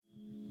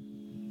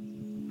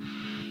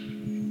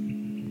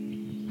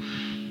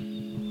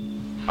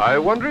I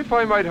wonder if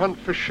I might hunt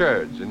for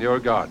sherds in your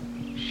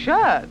garden.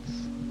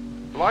 Sherds?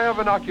 Well, I have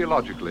an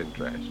archaeological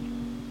interest.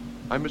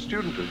 I'm a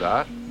student of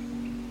that,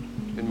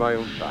 in my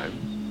own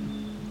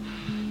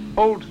time.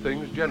 Old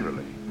things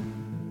generally.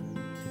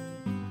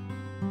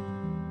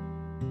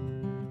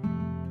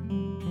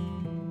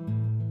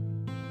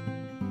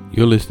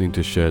 You're listening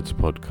to Sherds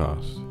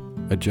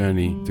Podcast, a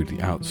journey through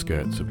the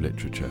outskirts of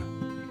literature.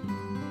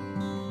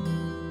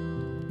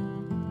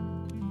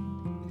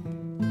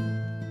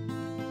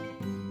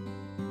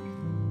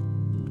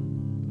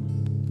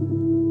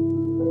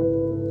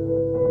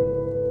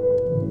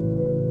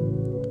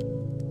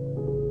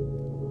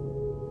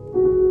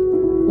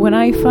 When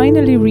I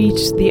finally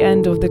reached the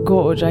end of the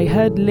gorge, I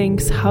heard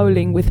lynx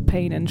howling with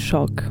pain and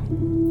shock.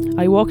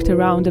 I walked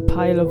around a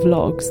pile of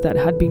logs that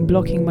had been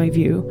blocking my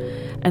view,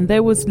 and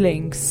there was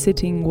Lynx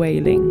sitting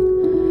wailing.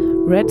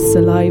 Red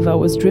saliva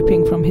was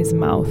dripping from his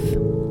mouth.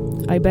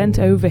 I bent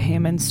over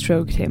him and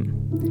stroked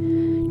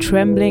him.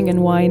 Trembling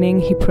and whining,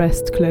 he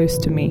pressed close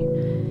to me.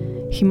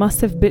 He must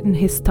have bitten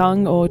his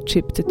tongue or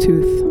chipped a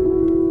tooth.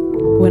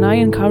 When I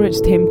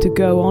encouraged him to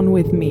go on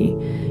with me,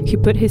 he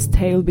put his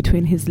tail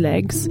between his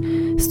legs,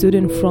 stood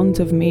in front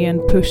of me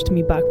and pushed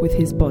me back with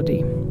his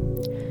body.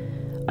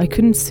 I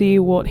couldn't see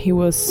what he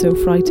was so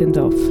frightened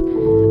of.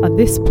 At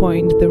this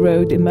point, the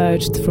road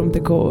emerged from the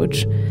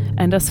gorge,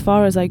 and as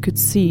far as I could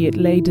see, it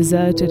lay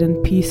deserted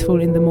and peaceful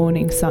in the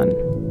morning sun.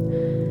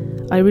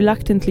 I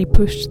reluctantly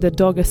pushed the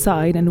dog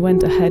aside and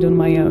went ahead on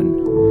my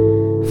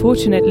own.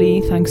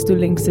 Fortunately, thanks to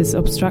Lynx's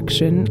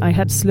obstruction, I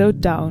had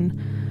slowed down.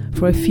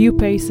 For a few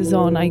paces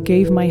on, I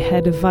gave my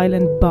head a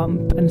violent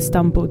bump and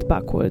stumbled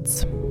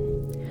backwards.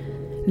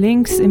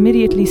 Lynx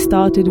immediately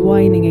started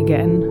whining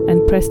again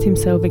and pressed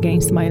himself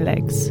against my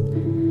legs.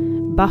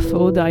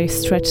 Baffled, I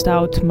stretched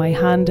out my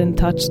hand and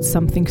touched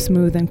something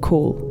smooth and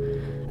cool.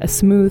 A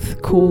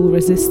smooth, cool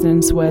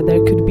resistance where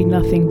there could be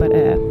nothing but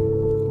air.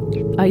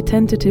 I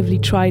tentatively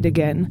tried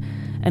again,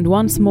 and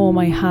once more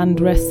my hand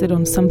rested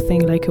on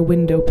something like a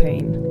window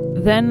pane.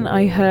 Then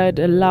I heard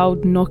a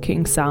loud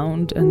knocking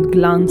sound and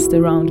glanced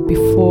around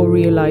before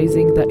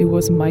realizing that it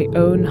was my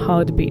own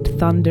heartbeat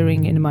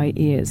thundering in my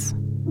ears.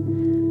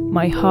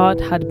 My heart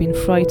had been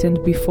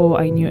frightened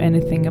before I knew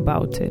anything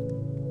about it.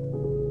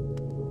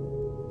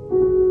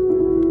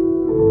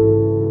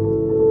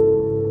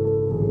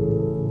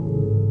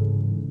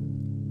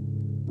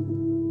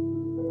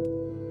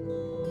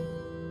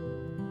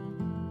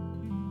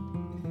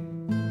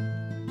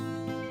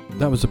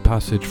 That was a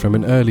passage from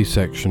an early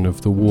section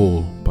of The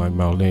Wall by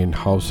Marlene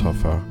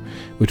Haushofer,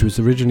 which was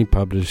originally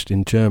published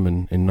in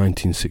German in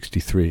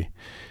 1963.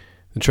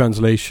 The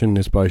translation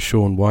is by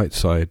Sean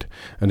Whiteside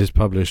and is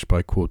published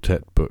by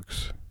Quartet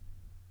Books.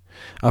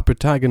 Our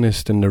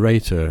protagonist and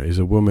narrator is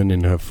a woman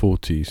in her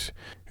 40s,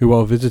 who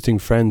while visiting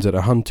friends at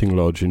a hunting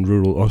lodge in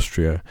rural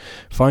Austria,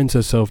 finds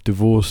herself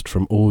divorced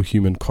from all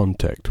human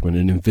contact when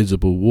an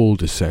invisible wall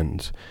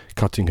descends,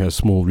 cutting her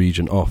small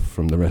region off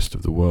from the rest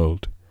of the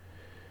world.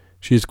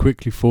 She is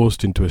quickly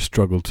forced into a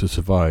struggle to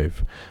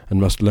survive and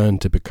must learn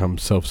to become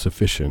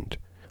self-sufficient.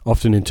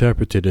 Often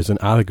interpreted as an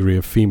allegory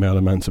of female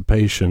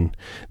emancipation,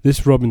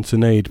 this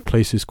Robinsonade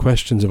places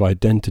questions of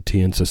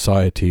identity and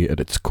society at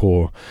its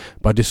core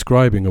by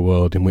describing a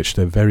world in which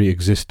their very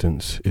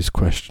existence is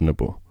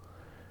questionable.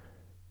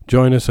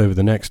 Join us over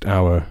the next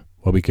hour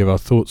while we give our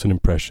thoughts and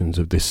impressions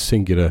of this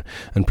singular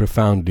and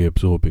profoundly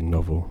absorbing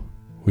novel.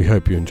 We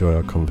hope you enjoy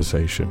our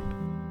conversation.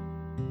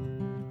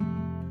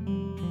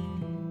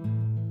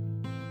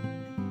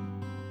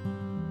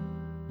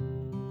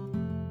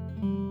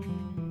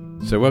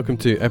 So welcome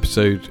to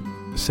episode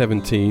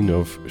 17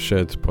 of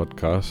Sherds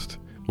Podcast.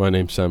 My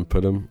name's Sam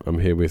Pullum. I'm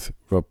here with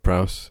Rob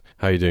Prowse.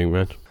 How you doing,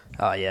 man?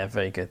 Oh yeah,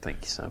 very good, thank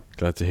you, Sam.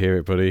 Glad to hear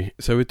it, buddy.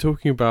 So we're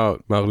talking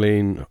about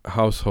Marlene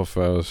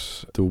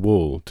Haushofer's The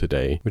Wall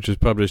today, which was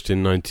published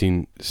in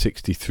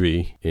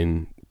 1963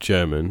 in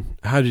German.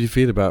 How did you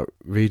feel about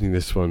reading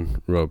this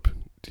one, Rob?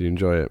 Did you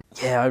enjoy it?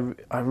 Yeah,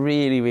 I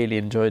really, really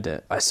enjoyed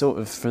it. I sort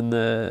of, from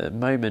the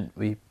moment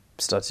we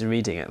started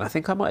reading it, and I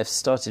think I might have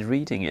started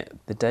reading it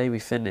the day we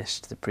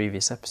finished the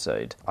previous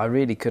episode. I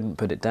really couldn't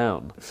put it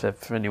down. For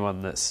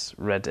anyone that's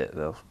read it,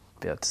 they'll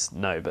be able to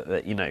know, but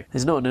that, you know,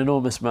 there's not an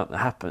enormous amount that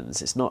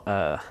happens. It's not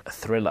a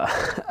thriller,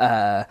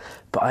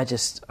 but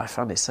I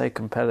found it so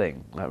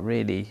compelling. I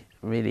really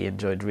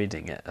enjoyed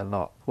reading it a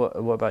lot. What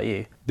about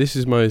you? This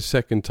is my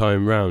second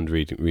time round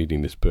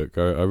reading this book.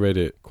 I read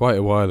it quite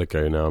a while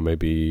ago now,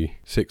 maybe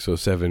 6 or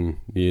 7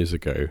 years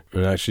ago,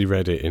 and I actually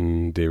read it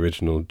in the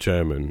original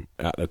German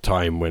at a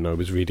time when I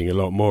was reading a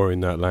lot more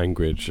in that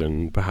language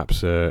and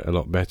perhaps a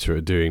lot better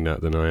at doing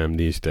that than I am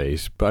these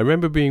days. But I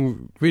remember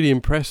being really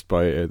impressed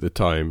by it at the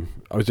time.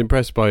 I was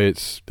impressed by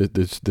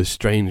the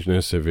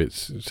strangeness of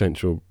its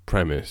central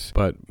premise,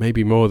 but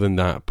maybe more than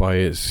that by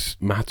its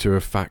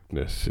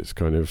matter-of-factness, its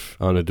kind of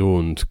of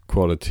unadorned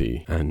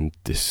quality and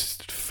this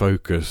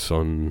focus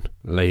on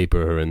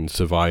labour and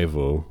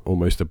survival,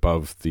 almost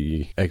above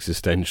the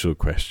existential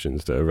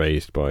questions that are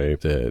raised by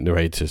the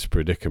narrator's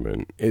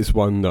predicament, is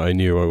one that I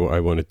knew I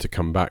wanted to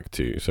come back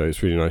to, so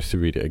it's really nice to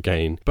read it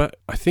again. But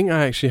I think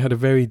I actually had a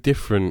very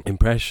different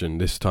impression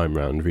this time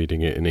round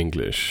reading it in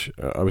English.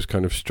 I was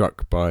kind of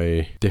struck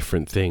by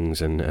different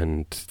things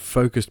and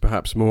focused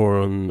perhaps more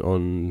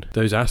on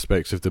those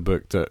aspects of the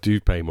book that do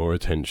pay more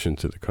attention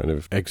to the kind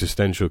of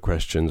existential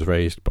questions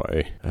raised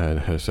by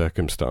her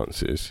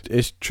circumstances.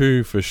 It's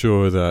true for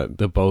sure that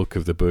the bulk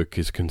of the book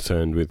is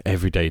concerned with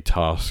everyday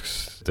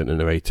tasks that the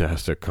narrator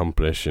has to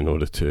accomplish in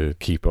order to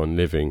keep on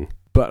living.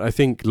 But I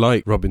think,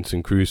 like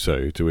Robinson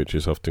Crusoe, to which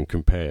is often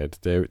compared,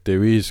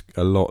 there is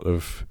a lot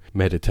of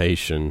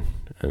meditation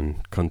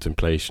and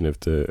contemplation of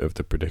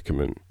the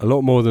predicament. A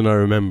lot more than I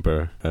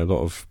remember. A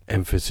lot of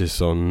emphasis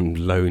on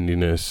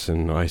loneliness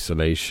and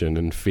isolation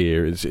and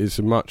fear. It's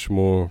a much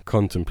more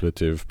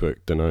contemplative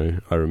book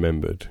than I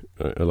remembered.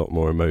 A lot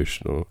more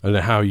emotional. I don't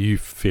know how you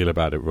feel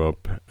about it, Rob,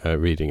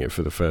 reading it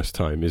for the first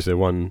time.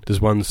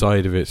 Does one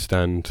side of it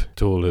stand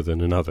taller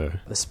than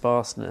another? The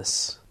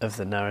sparseness of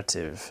the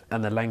narrative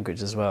and the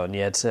language as well, and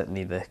yeah,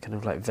 certainly the kind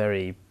of like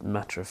very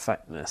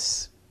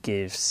matter-of-factness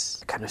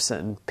gives a kind of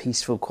certain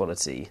peaceful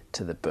quality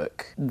to the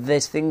book.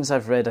 There's things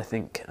I've read,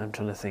 I'm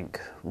trying to think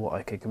what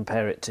I could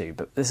compare it to,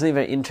 but there's something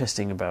very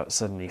interesting about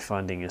suddenly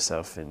finding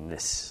yourself in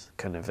this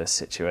kind of a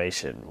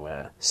situation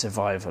where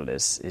survival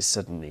is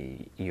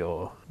suddenly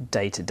your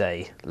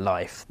day-to-day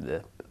life,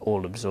 the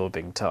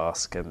all-absorbing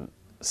task, and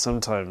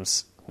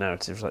sometimes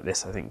narratives like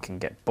this, I think, can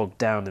get bogged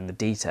down in the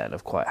detail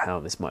of quite how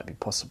this might be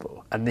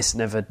possible. And this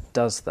never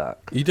does that.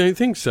 You don't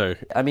think so?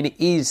 I mean, it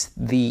is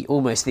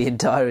almost the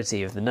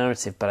entirety of the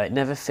narrative, but I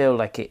never feel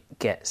like it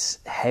gets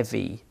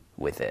heavy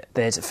with it.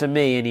 For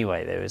me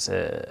anyway, there was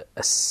a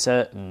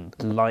certain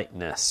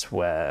lightness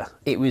where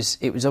it was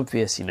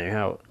obvious,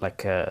 how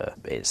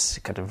it's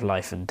kind of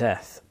life and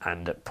death,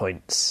 and at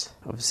points,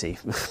 obviously,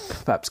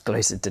 perhaps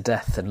closer to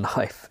death than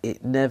life.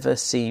 It never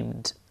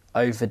seemed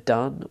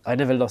overdone. I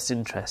never lost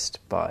interest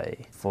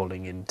by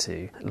falling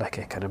into like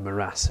a kind of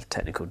morass of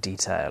technical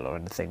detail or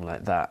anything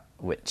like that,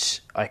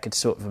 which I could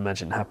sort of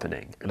imagine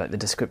happening. Like, the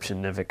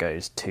description never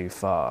goes too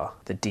far.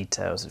 The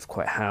details of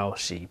quite how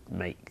she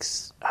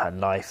makes her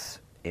life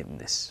in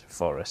this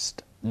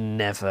forest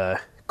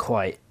never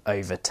quite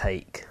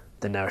overtake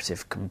the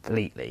narrative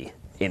completely,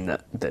 in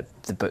that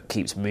the book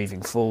keeps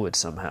moving forward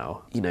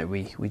somehow.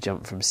 We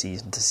jump from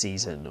season to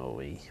season, or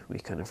we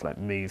kind of like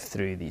move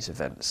through these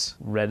events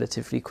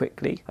relatively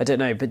quickly. I don't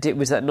know, but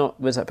was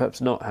that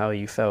perhaps not how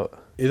you felt?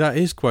 That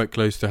is quite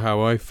close to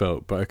how I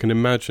felt, but I can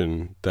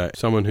imagine that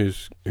someone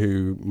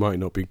who might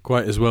not be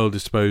quite as well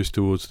disposed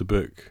towards the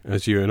book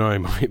as you and I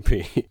might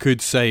be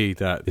could say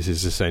that this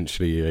is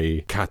essentially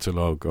a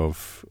catalogue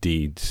of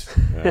deeds,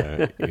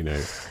 a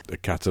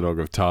catalogue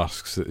of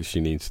tasks that she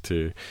needs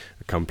to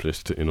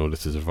accomplish in order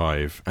to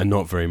survive, and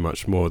not very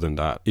much more than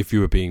that, if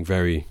you were being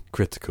very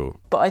critical.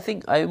 But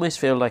I almost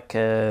feel like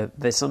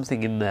there's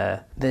something in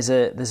there. There's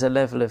a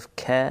level of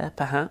care,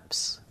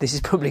 perhaps. This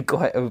is probably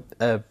quite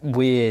a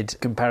weird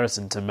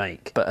comparison to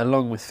make, but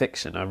along with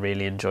fiction, I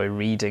really enjoy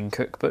reading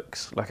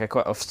cookbooks. Like, I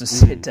quite often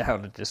sit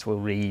down and just will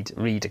read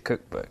a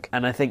cookbook,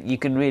 and I think you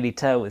can really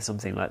tell with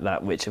something like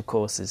that, which of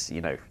course is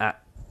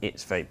at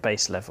its very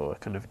base level a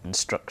kind of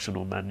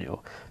instructional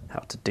manual how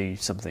to do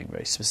something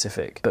very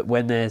specific. But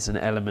when there's an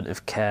element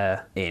of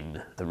care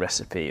in the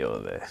recipe or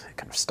the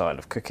kind of style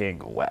of cooking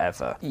or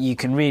whatever, you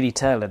can really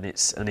tell, and it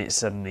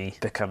suddenly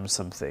becomes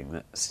something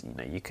that's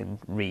you can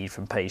read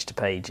from page to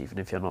page, even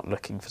if you're not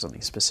looking for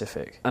something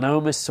specific. And I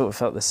almost sort of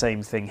felt the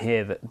same thing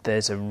here, that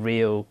there's a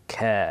real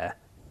care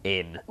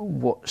in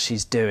what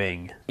she's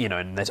doing,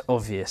 and there's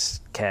obvious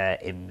care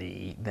in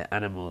the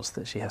animals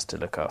that she has to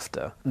look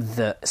after,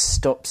 that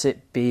stops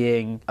it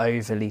being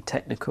overly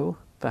technical,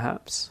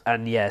 perhaps,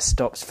 and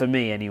stops, for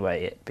me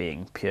anyway, it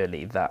being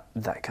purely that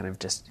kind of,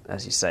 just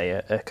as you say,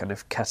 a kind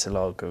of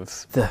catalogue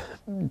of the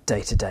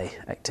day-to-day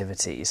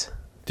activities.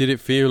 Did it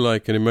feel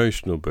like an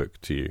emotional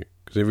book to you?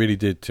 Because it really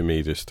did to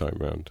me this time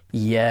round.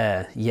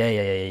 Yeah,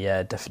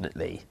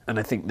 definitely. And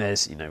I think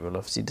there's, we'll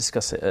obviously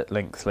discuss it at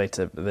length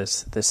later, but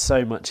there's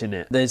so much in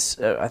it. There's,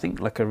 I think,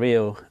 like a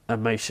real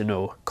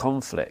emotional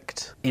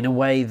conflict in a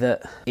way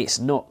that it's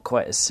not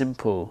quite as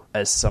simple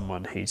as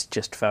someone who's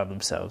just found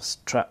themselves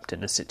trapped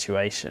in a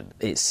situation.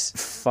 It's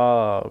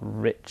far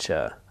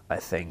richer, I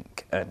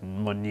think, and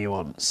more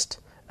nuanced,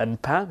 and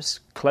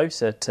perhaps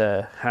closer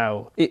to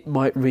how it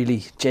might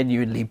really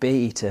genuinely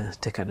be to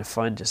kind of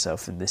find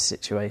yourself in this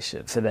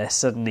situation. For there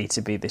suddenly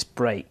to be this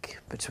break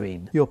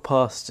between your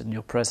past and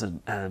your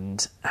present,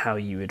 and how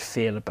you would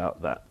feel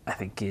about that, I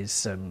think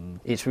is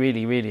it's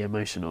really, really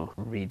emotional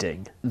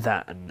reading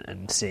that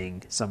and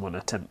seeing someone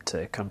attempt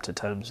to come to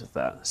terms with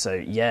that. So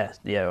yeah,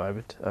 I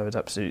would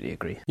absolutely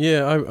agree.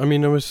 Yeah, I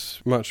mean, I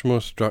was much more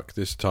struck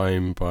this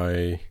time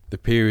by the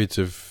periods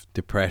of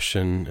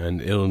depression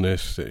and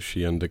illness that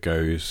she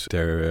undergoes.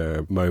 There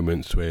are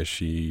moments where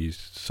she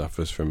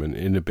suffers from an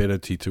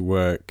inability to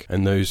work,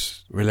 and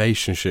those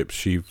relationships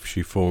she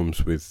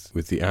forms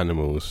with the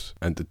animals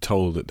and the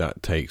toll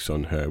that takes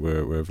on her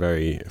were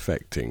very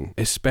affecting,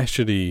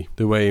 especially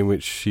the way in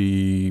which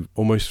she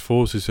almost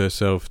forces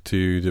herself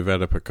to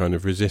develop a kind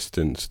of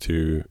resistance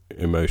to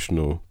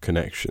emotional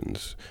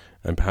connections,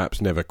 and perhaps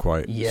never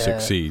quite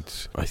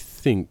succeeds. I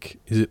think,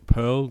 is it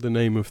Pearl, the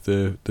name of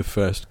the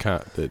first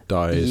cat that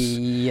dies?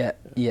 Yeah.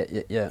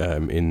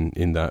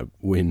 In that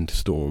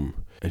windstorm.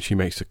 And she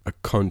makes a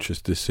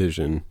conscious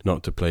decision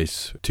not to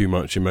place too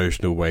much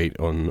emotional weight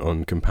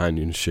on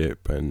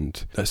companionship,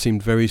 and that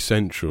seemed very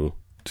central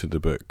to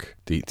the book,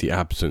 the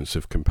absence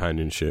of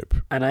companionship.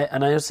 And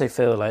I also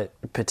feel like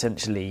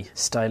potentially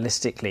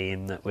stylistically,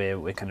 in that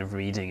we're kind of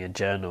reading a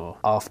journal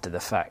after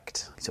the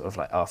fact, sort of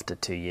like after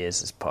 2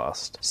 years has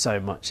passed. So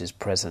much is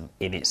present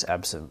in its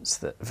absence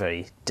that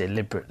very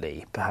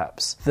deliberately,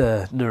 perhaps,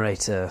 the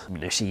narrator,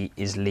 she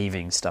is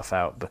leaving stuff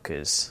out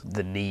because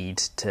the need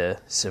to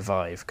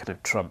survive kind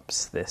of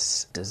trumps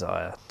this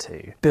desire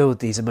to build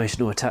these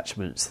emotional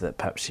attachments that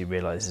perhaps she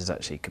realises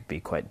actually could be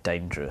quite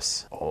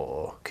dangerous,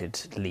 or could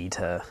lead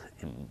her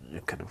in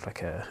kind of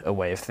like a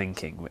way of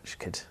thinking which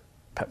could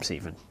perhaps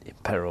even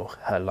imperil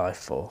her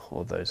life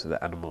or those of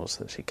the animals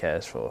that she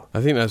cares for.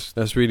 I think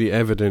that's really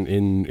evident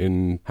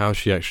in how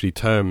she actually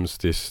terms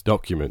this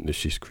document that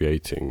she's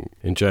creating.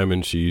 In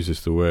German she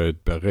uses the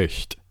word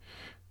Bericht,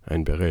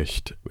 ein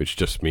Bericht, which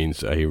just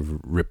means a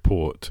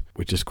report,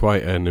 which is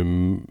quite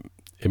an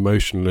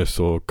emotionless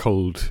or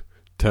cold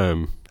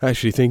term.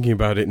 Actually, thinking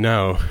about it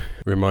now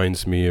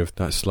reminds me of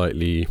that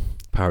slightly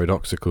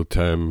paradoxical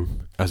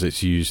term as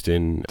it's used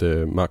in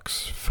the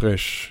Max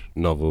Frisch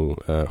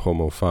novel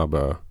Homo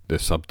Faber. The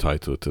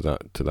subtitle to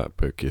that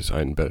book is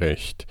Ein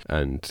Bericht,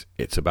 and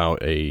it's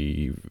about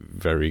a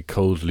very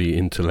coldly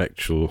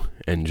intellectual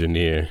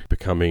engineer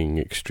becoming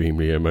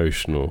extremely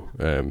emotional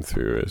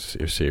through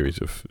a series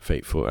of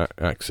fateful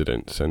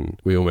accidents. And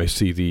we almost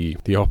see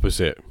the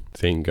opposite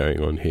thing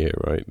going on here,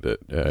 right?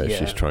 That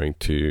she's trying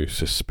to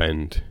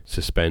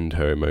suspend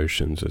her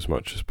emotions as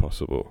much as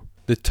possible.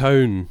 The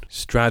tone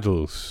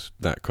straddles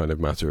that kind of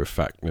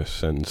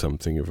matter-of-factness and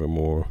something of a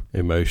more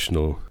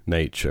emotional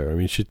nature. I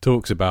mean, she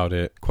talks about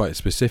it quite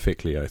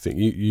specifically, I think.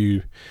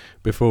 You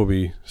before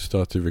we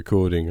started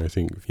recording, I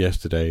think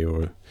yesterday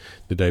or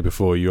the day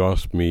before, you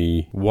asked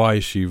me, why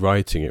is she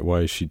writing it? Why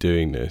is she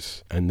doing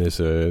this? And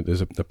there's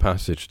a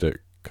passage that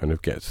kind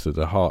of gets to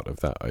the heart of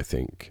that, I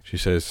think. She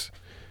says,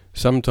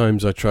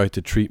 "Sometimes I try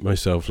to treat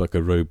myself like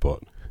a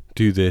robot.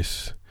 Do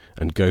this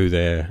and go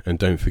there and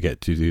don't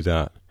forget to do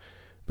that.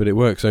 But it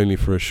works only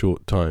for a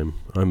short time.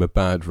 I'm a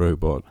bad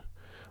robot.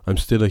 I'm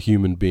still a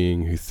human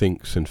being who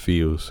thinks and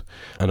feels,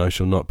 and I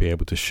shall not be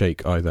able to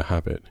shake either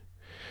habit.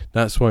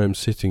 That's why I'm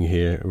sitting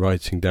here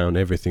writing down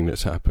everything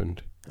that's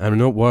happened. I'm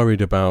not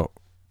worried about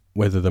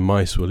whether the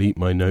mice will eat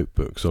my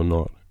notebooks or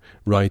not.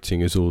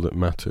 Writing is all that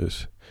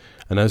matters.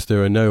 And as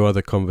there are no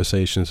other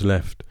conversations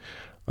left,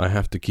 I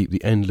have to keep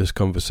the endless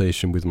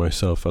conversation with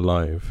myself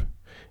alive.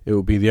 It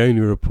will be the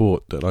only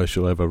report that I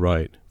shall ever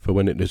write, for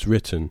when it is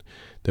written,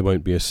 there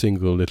won't be a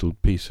single little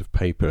piece of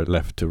paper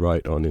left to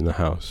write on in the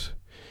house.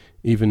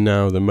 Even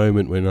now, the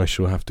moment when I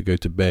shall have to go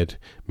to bed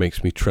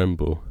makes me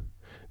tremble.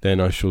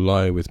 Then I shall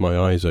lie with my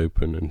eyes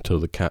open until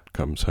the cat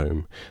comes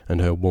home, and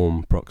her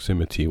warm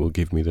proximity will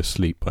give me the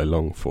sleep I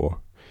long for.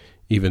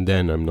 Even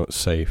then I'm not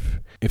safe.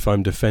 If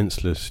I'm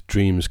defenceless,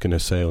 dreams can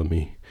assail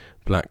me,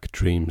 black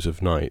dreams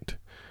of night."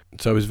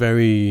 So I was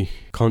very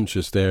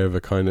conscious there of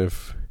a kind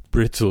of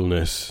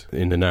brittleness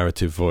in the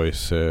narrative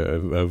voice,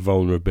 a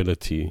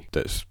vulnerability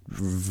that's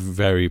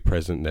very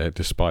present there,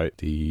 despite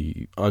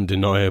the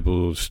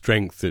undeniable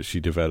strength that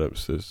she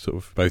develops, sort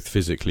of both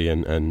physically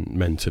and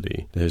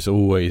mentally. There's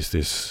always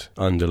this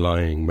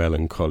underlying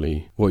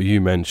melancholy. What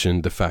you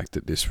mentioned, the fact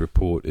that this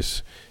report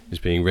is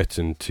being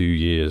written 2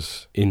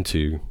 years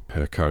into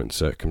her current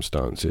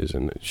circumstances,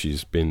 and that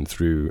she's been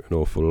through an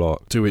awful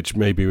lot, to which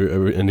maybe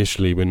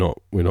initially we're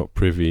not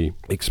privy,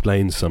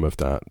 explains some of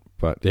that.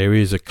 But there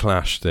is a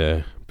clash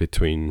there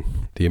between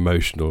the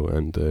emotional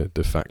and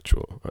the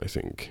factual, I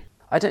think.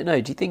 I don't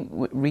know, do you think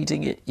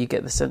reading it you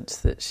get the sense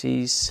that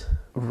she's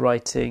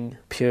writing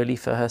purely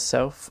for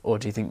herself, or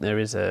do you think there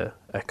is a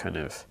kind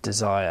of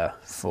desire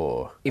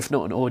for, if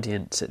not an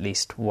audience, at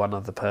least one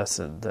other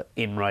person, that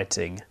in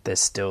writing there's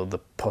still the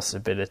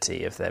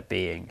possibility of there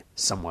being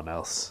someone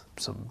else,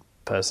 some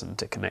person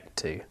to connect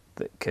to,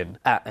 that can,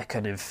 at a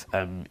kind of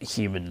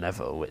human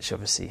level, which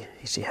obviously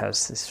she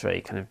has this very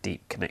kind of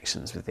deep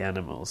connections with the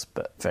animals,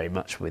 but very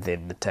much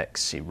within the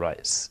text she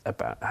writes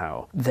about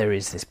how there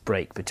is this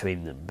break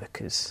between them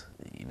because,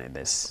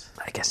 there's,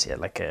 I guess,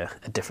 like a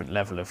different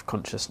level of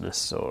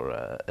consciousness or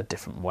a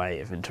different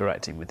way of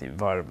interacting with the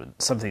environment,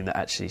 something that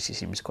actually she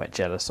seems quite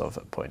jealous of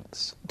at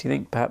points. Do you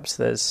think perhaps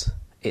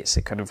it's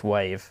a kind of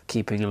way of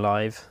keeping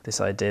alive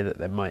this idea that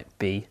there might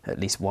be at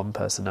least one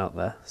person out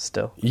there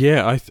still?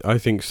 Yeah, I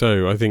think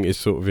so. I think it's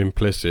sort of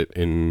implicit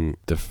in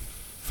the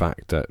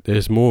fact that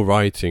there's more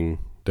writing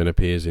than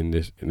appears in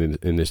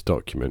this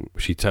document.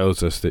 She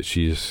tells us that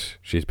she's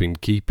been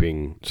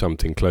keeping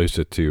something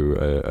closer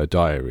to a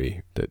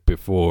diary, that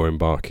before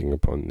embarking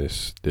upon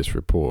this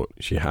report,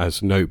 she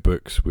has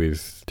notebooks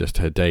with just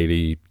her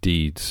daily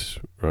deeds,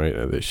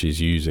 right, that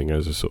she's using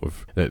as a sort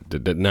of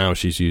that now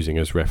she's using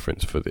as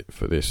reference for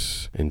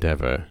this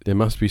endeavor. There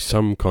must be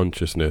some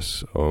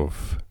consciousness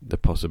of the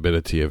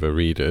possibility of a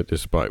reader,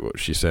 despite what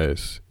she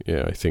says.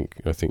 Yeah, I think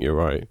you're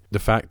right. The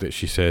fact that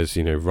she says,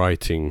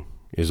 writing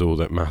is all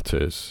that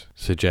matters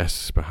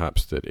suggests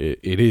perhaps that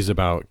it is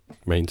about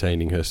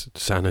maintaining her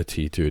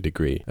sanity to a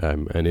degree.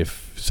 And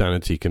if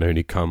sanity can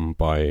only come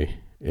by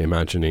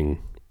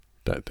imagining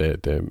that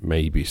there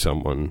may be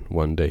someone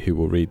one day who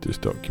will read this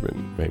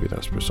document, maybe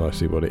that's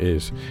precisely what it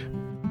is.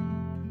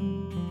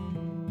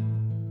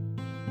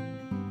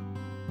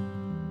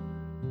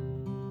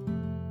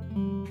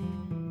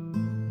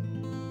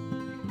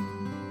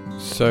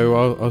 So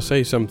I'll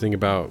say something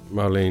about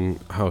Marlene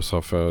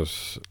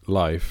Haushofer's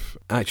life.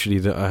 Actually,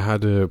 that I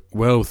had a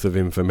wealth of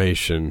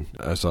information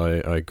as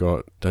I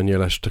got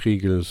Daniela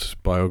Striegel's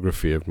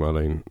biography of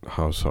Marlene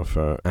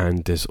Haushofer,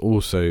 and there's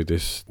also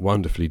this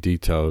wonderfully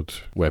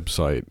detailed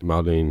website,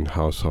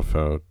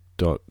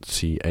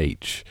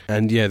 marlenehaushofer.ch.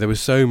 And yeah, there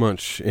was so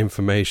much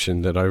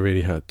information that I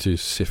really had to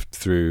sift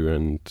through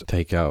and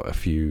take out a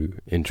few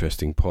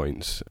interesting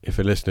points. If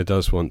a listener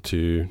does want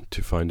to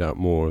find out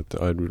more,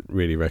 I'd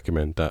really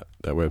recommend that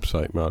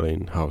website,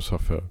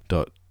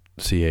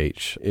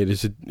 marlenehaushofer.ch.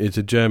 It's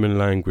a German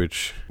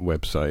language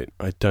website.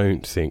 I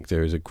don't think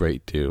there is a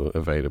great deal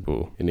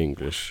available in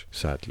English,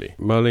 sadly.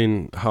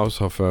 Marlene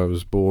Haushofer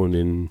was born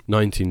in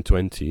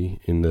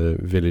 1920 in the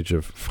village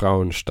of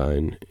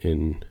Frauenstein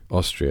in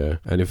Austria,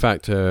 and in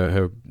fact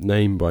her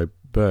name by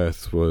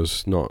birth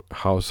was not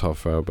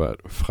Haushofer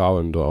but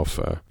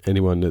Frauendorfer.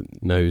 Anyone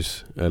that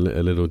knows a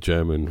little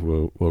German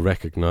will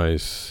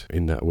recognize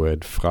in that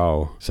word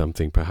Frau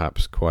something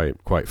perhaps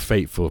quite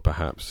fateful,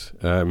 perhaps.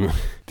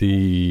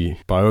 The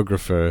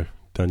biographer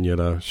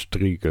Daniela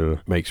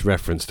Striegel makes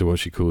reference to what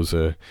she calls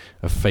a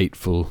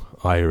fateful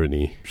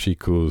irony. She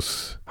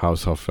calls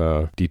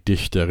Haushofer die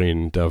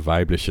Dichterin der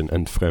weiblichen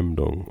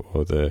Entfremdung,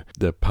 or the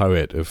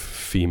poet of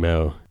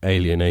female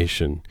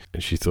alienation,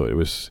 and she thought it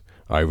was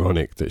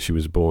ironic that she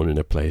was born in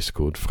a place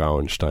called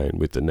Frauenstein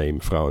with the name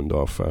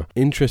Frauendorfer.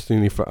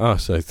 Interestingly for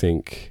us, I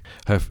think,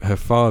 her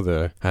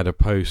father had a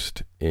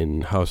post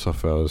in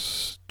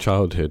Haushofer's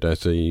childhood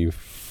as a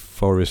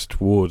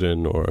forest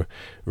warden or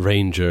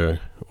ranger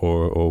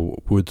or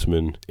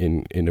woodsman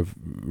in a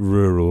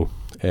rural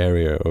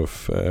area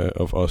of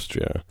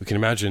Austria. We can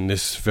imagine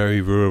this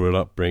very rural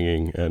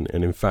upbringing, and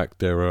in fact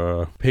there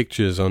are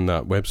pictures on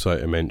that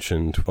website I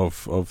mentioned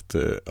of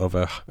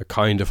a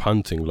kind of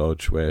hunting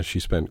lodge where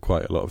she spent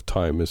quite a lot of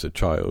time as a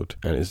child,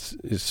 and it's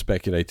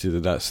speculated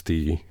that that's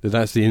the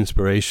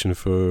inspiration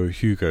for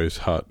Hugo's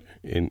hut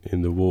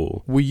in the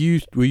wall. Were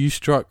you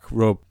struck,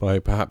 Rob, by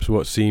perhaps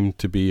what seemed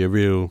to be a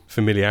real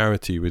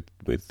familiarity with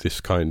this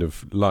kind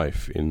of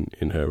life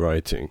in her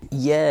writing?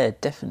 Yeah,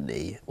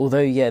 definitely. Although,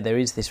 yeah, there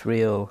is this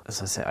real,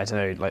 as I say, I don't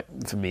know, like,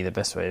 for me the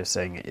best way of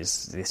saying it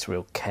is this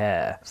real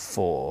care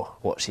for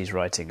what she's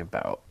writing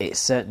about. It's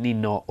certainly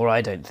not, or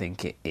I don't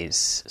think it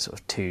is sort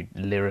of too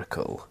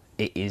lyrical.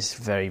 It is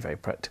very, very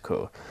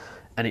practical.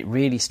 And it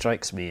really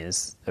strikes me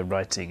as a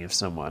writing of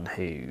someone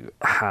who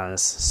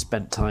has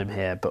spent time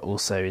here, but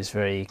also is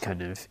very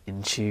kind of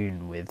in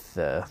tune with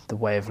the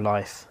way of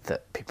life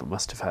that people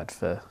must have had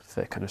for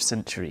kind of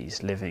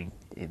centuries living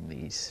in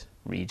these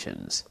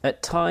regions.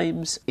 At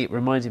times, it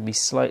reminded me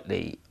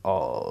slightly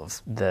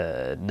of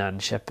the Nan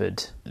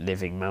Shepherd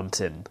Living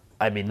Mountain.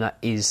 I mean, that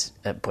is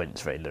at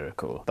points very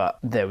lyrical, but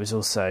there was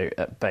also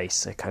at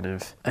base a kind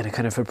of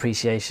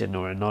appreciation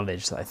or a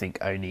knowledge that I think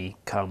only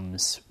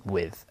comes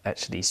with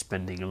actually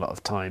spending a lot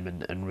of time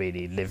and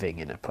really living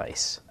in a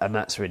place. And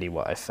that's really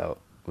what I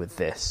felt with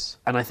this.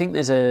 And I think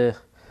there's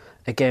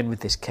again with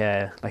this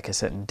care, like a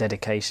certain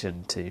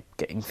dedication to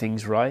getting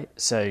things right.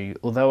 So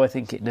although I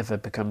think it never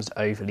becomes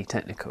overly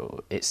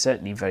technical, it's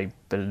certainly very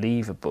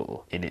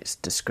believable in its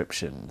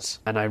descriptions.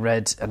 And I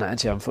read, and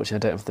actually unfortunately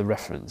I don't have the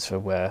reference for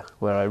where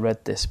I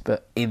read this,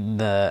 but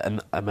and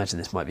I imagine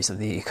this might be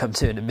something you come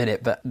to in a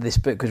minute, but this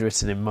book was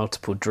written in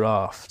multiple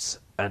drafts.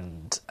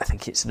 And I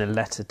think it's in a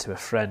letter to a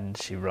friend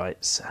she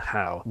writes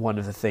how one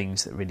of the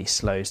things that really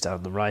slows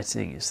down the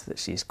writing is that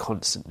she's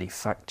constantly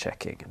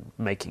fact-checking and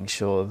making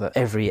sure that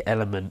every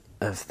element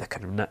of the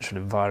kind of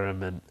natural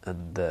environment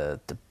and the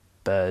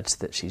birds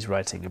that she's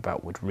writing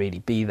about would really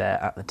be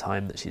there at the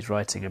time that she's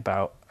writing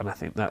about. And I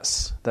think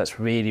that's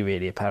really,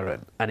 really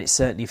apparent. And it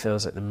certainly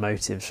feels like the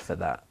motives for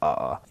that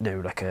are,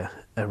 like a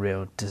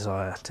real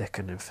desire to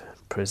kind of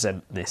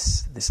present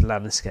this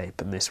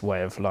landscape and this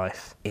way of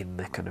life in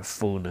the kind of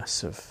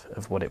fullness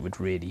of what it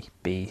would really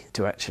be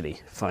to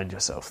actually find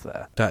yourself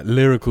there. That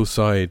lyrical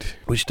side,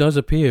 which does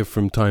appear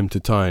from time to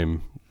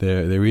time,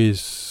 there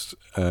is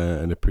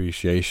an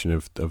appreciation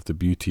of the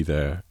beauty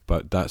there,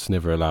 but that's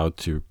never allowed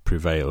to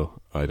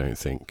prevail, I don't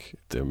think.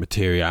 The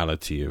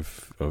materiality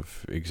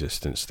of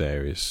existence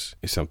there is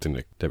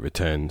something that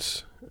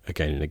returns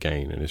again and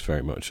again and is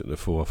very much at the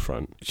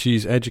forefront.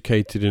 She's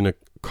educated in a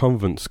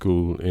convent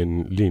school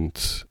in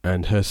Linz,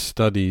 and her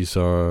studies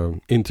are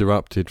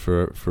interrupted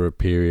for a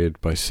period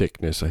by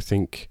sickness. I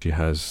think she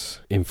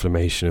has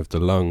inflammation of the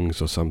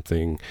lungs or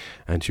something,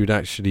 and she would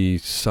actually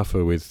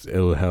suffer with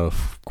ill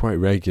health quite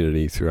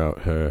regularly throughout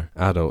her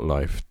adult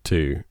life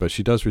too. But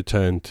she does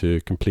return to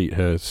complete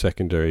her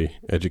secondary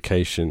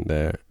education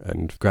there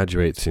and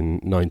graduates in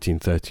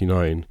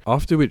 1939,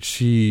 after which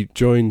she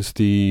joins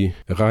the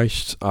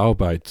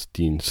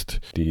Reichsarbeitsdienst,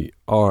 the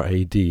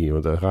RAD,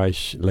 or the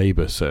Reich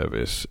Labour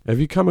Service. Have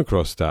you come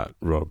across that,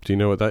 Rob? Do you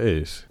know what that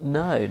is?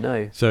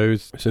 No. So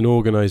it's an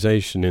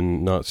organisation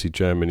in Nazi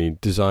Germany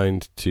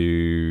designed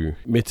to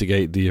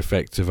mitigate the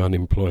effects of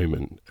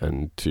unemployment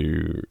and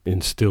to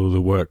instill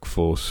the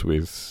workforce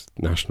with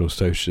National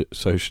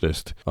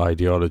Socialist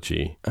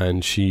ideology.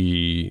 And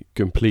she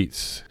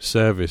completes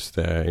service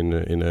there in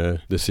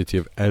the city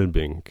of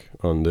Elbing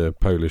on the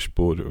Polish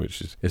border,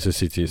 which is a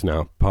city is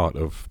now part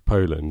of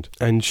Poland.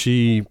 And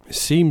she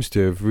seems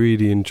to have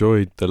really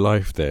enjoyed the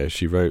life there.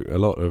 She wrote a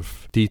lot of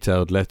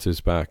detailed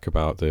letters back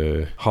about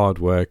the hard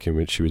work in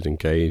which she was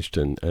engaged,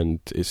 and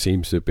it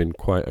seems to have been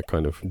quite a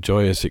kind of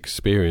joyous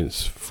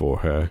experience for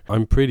her.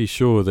 I'm pretty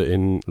sure that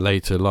in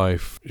later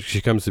life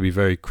she comes to be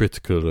very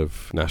critical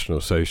of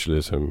National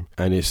Socialism,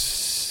 and it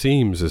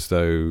seems as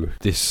though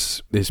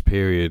this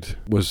period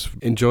was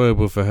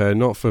enjoyable for her,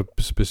 not for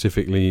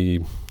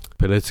specifically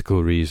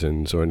political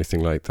reasons or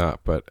anything like that,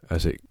 but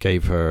as it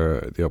gave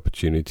her the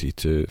opportunity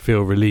to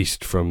feel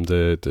released from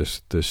the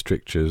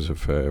strictures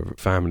of her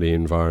family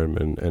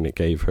environment, and it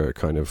gave her a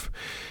kind of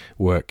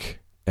work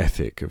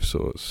ethic of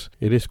sorts.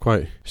 It is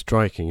quite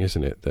striking,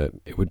 isn't it, that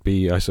it would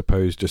be, I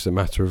suppose, just a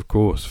matter of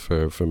course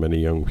for many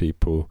young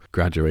people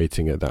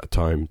graduating at that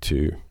time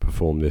to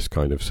perform this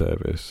kind of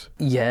service.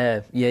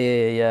 Yeah.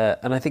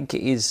 And I think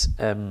it is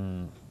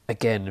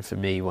again, for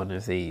me, one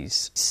of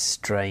these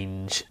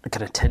strange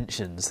kind of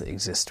tensions that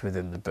exist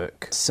within the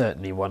book.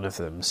 Certainly one of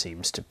them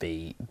seems to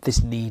be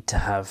this need to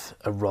have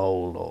a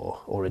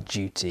role or a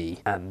duty,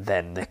 and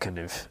then the kind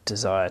of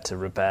desire to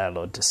rebel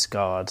or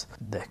discard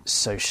the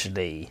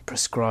socially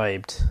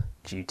prescribed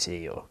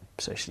duty or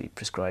socially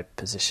prescribed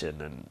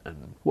position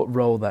and what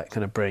role that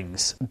kind of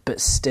brings.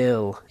 But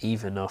still,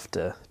 even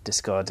after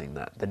discarding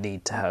that, the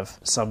need to have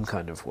some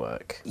kind of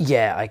work.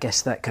 Yeah, I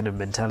guess that kind of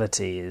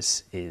mentality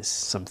is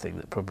something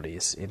that probably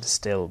is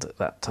instilled at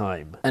that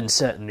time, and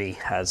certainly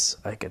has,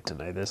 I get to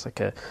know, there's like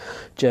a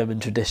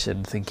German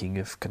tradition thinking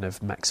of kind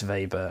of Max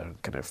Weber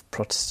and kind of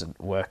Protestant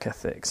work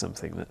ethic,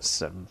 something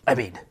that's,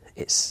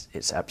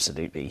 it's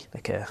absolutely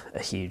like a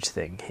huge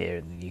thing here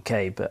in the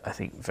UK, but I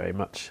think very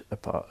much a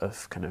part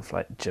of kind of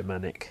like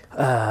Germanic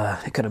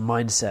kind of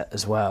mindset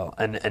as well,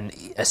 and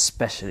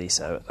especially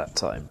so at that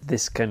time.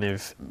 This kind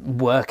of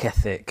work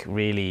ethic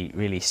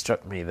really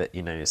struck me, that,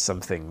 you know, is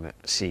something that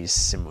she's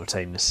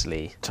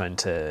simultaneously trying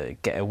to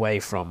get away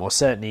from, or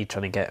certainly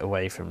trying to get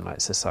away from like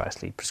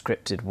societally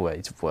prescripted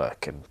ways of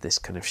work, and this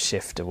kind of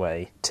shift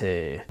away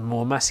to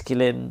more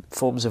masculine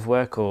forms of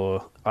work,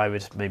 or I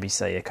would maybe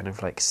say a kind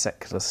of like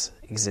secular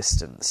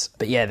existence.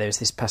 But yeah, there's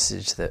this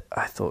passage that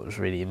I thought was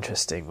really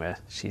interesting where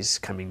she's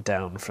coming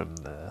down from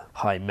the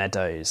high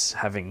meadows,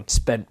 having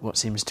spent what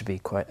seems to be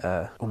quite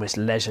a almost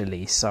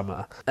leisurely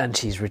summer, and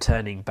she's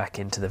returning back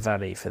into the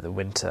valley for the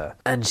winter.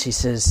 And she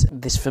says,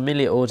 "This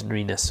familiar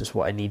ordinariness was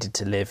what I needed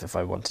to live if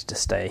I wanted to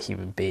stay a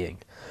human being.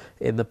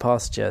 In the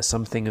pasture,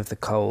 something of the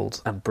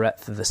cold and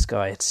breadth of the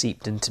sky had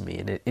seeped into me,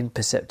 and it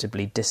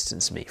imperceptibly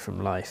distanced me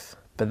from life.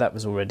 But that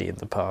was already in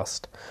the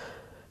past.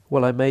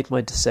 While I made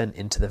my descent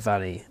into the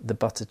valley, the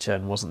butter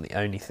churn wasn't the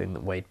only thing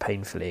that weighed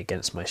painfully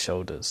against my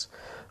shoulders.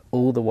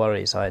 All the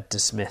worries I had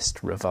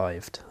dismissed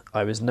revived.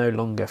 I was no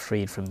longer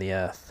freed from the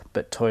earth,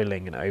 but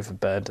toiling and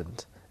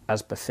overburdened,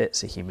 as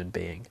befits a human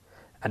being,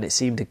 and it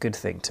seemed a good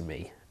thing to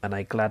me, and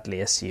I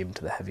gladly assumed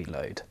the heavy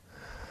load."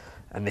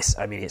 And this,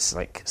 I mean, it's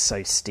like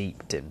so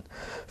steeped in,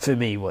 for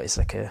me, what is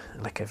like a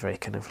very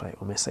kind of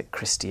like almost like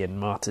Christian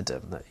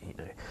martyrdom, that, you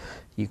know,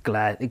 you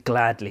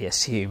gladly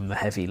assume the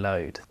heavy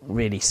load,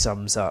 really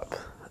sums up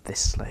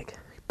this like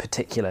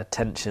particular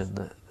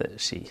tension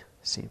that she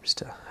seems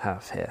to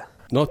have here.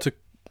 Not to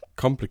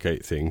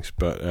complicate things,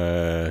 but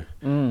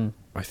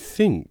I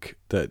think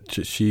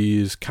that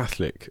she is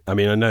Catholic. I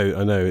mean, I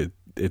know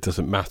it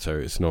doesn't matter.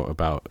 It's not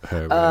about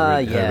her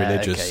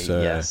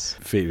religious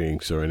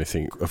feelings or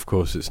anything. Of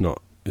course, it's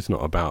not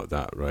about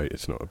that, right?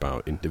 It's not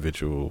about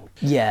individual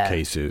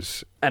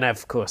cases. And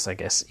of course, I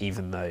guess,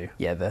 even though,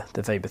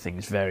 the Weber thing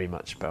is very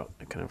much about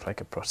kind of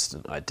like a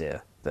Protestant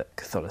idea that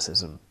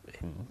Catholicism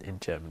in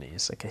Germany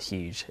is like a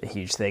huge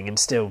thing, and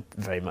still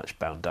very much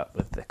bound up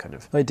with the kind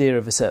of idea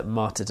of a certain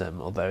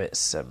martyrdom, although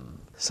it's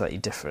slightly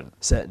different.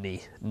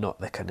 Certainly not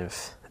the kind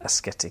of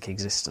ascetic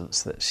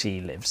existence that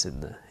she lives in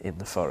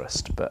the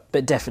forest, but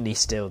definitely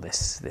still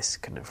this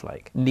kind of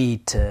like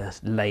need to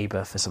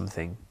labour for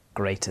something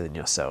greater than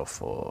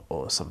yourself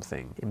or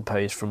something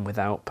imposed from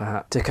without,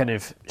 perhaps, to kind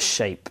of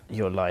shape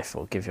your life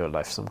or give your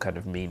life some kind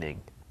of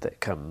meaning that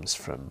comes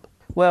from,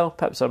 well,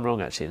 perhaps I'm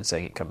wrong actually in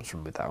saying it comes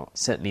from without.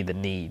 Certainly the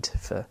need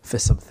for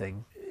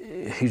something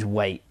whose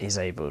weight is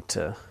able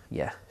to,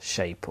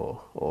 shape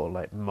or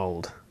like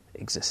mould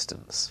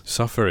existence.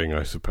 Suffering,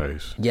 I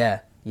suppose. Yeah,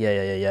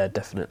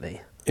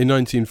 definitely. In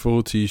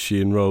 1940, she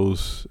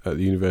enrolls at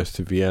the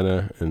University of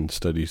Vienna and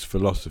studies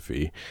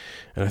philosophy.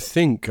 And I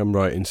think I'm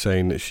right in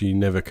saying that she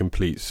never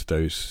completes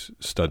those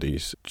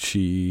studies.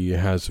 She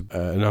has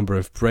a number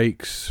of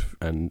breaks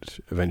and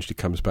eventually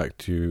comes back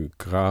to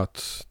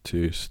Graz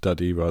to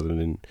study rather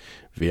than in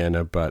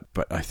Vienna. But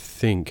I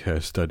think her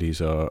studies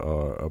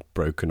are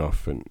broken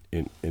off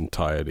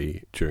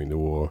entirely during the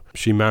war.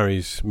 She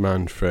marries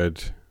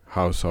Manfred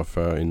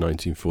Haushofer in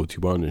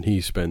 1941, and he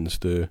spends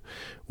the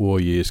war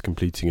years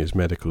completing his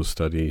medical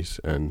studies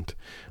and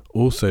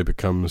also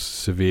becomes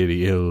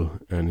severely ill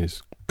and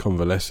is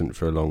convalescent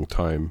for a long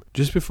time.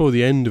 Just before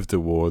the end of the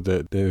war,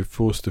 they're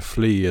forced to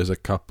flee as a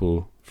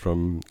couple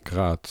from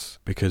Graz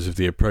because of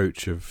the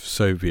approach of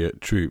Soviet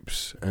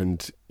troops,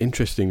 and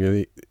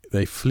interestingly,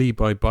 they flee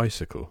by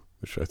bicycle,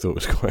 which I thought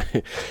was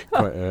quite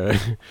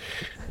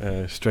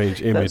a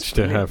strange image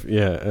to have.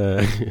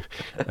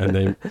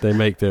 And they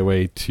make their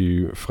way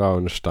to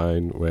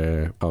Frauenstein,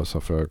 where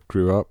Haushofer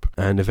grew up,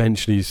 and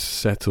eventually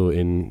settle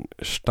in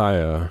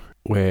Steyr,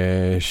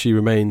 where she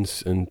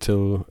remains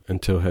until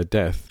her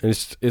death. And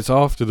it's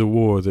after the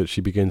war that she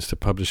begins to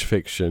publish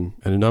fiction,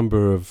 and a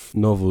number of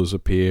novels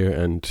appear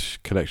and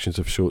collections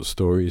of short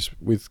stories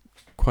with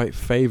quite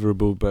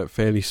favourable but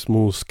fairly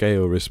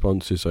small-scale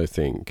responses, I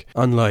think.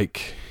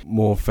 Unlike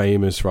more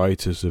famous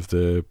writers of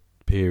the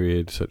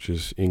period, such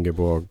as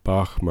Ingeborg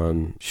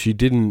Bachmann, she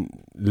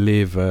didn't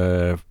live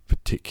a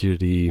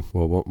particularly,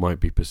 what might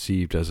be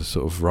perceived as a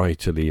sort of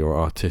writerly or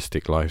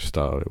artistic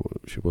lifestyle.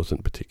 She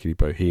wasn't particularly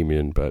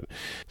bohemian, but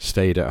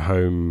stayed at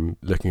home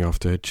looking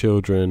after her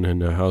children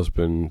and her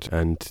husband,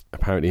 and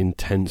apparently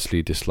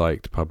intensely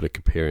disliked public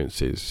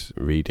appearances,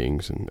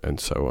 readings, and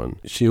so on.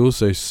 She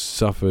also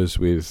suffers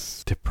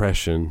with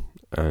depression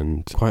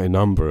and quite a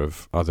number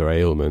of other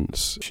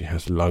ailments. She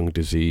has lung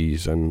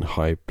disease and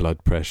high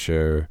blood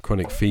pressure,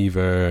 chronic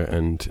fever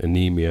and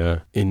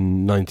anemia.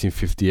 In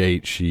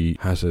 1958, she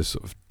has a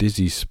sort of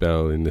dizzy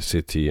spell in the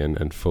city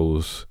and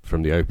falls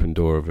from the open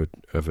door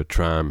of a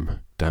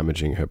tram,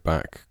 damaging her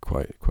back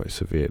quite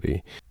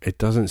severely. It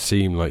doesn't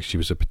seem like she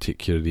was a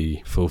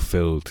particularly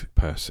fulfilled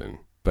person.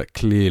 But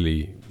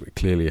clearly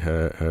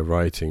her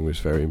writing was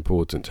very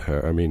important to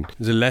her. I mean,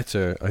 there's a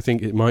letter, I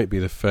think it might be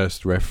the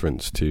first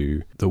reference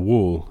to the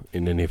wall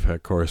in any of her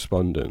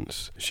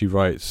correspondence. She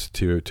writes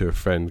to a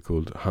friend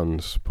called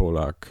Hans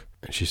Polak,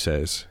 and she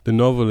says, "The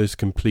novel is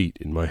complete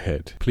in my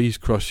head. Please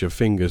cross your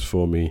fingers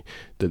for me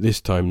that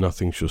this time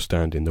nothing shall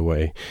stand in the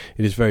way.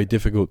 It is very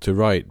difficult to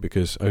write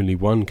because only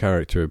one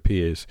character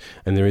appears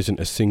and there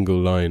isn't a single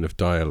line of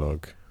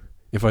dialogue.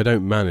 If I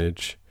don't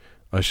manage,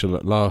 I shall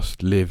at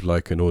last live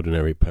like an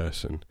ordinary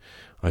person.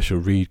 I shall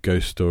read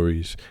ghost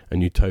stories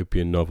and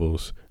utopian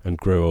novels and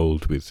grow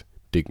old with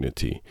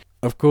dignity."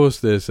 Of course,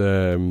 there's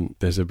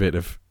a bit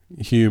of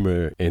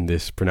humour in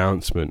this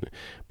pronouncement,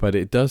 but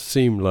it does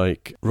seem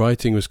like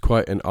writing was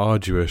quite an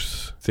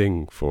arduous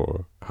thing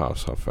for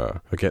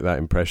Haushofer. I get that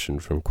impression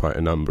from quite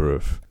a number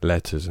of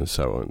letters and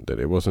so on,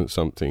 that it wasn't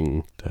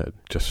something that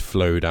just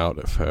flowed out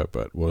of her,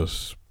 but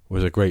was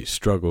a great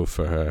struggle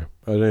for her.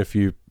 I don't know if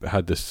you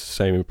had the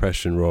same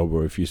impression, Rob,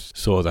 or if you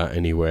saw that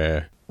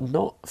anywhere.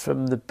 Not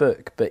from the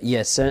book, but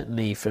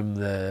certainly from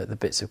the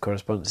bits of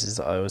correspondences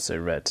that I also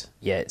read.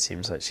 Yeah, it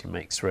seems like she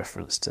makes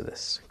reference to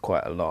this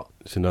quite a lot.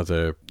 There's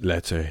another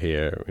letter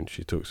here, and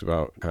she talks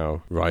about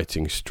how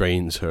writing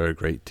strains her a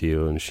great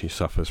deal, and she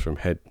suffers from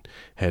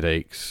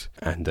headaches,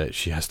 and that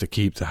she has to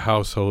keep the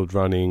household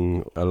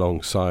running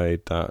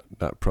alongside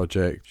that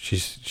project. She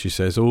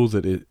says all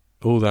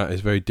that is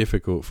very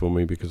difficult for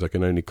me because I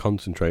can only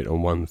concentrate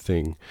on one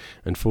thing,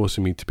 and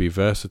forcing me to be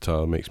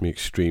versatile makes me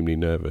extremely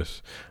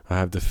nervous. I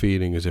have the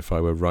feeling as if I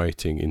were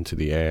writing into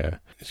the air.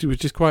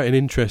 Which is quite an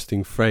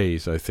interesting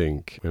phrase, I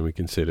think, when we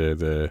consider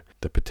the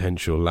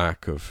potential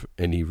lack of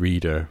any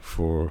reader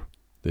for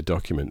the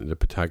document that the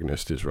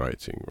protagonist is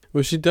writing.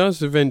 Well, she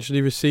does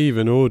eventually receive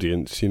an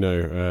audience,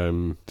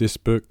 this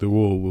book, The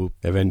Wall, will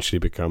eventually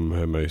become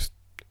her most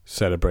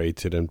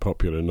celebrated and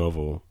popular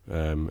novel,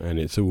 and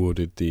it's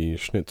awarded the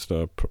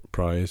Schnitzler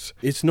Prize.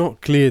 It's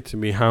not clear to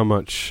me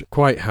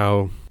quite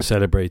how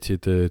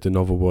celebrated the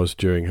novel was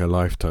during her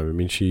lifetime. I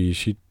mean,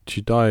 she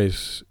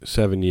dies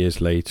 7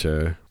 years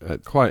later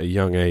at quite a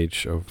young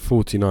age of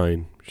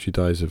 49. She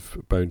dies of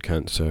bone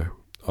cancer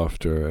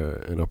after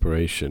an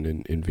operation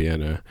in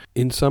Vienna.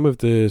 In some of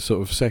the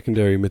sort of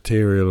secondary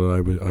material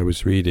I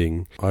was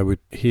reading, I would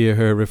hear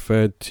her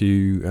referred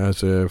to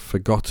as a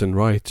forgotten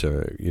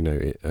writer,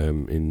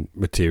 in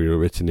material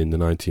written in the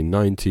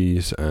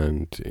 1990s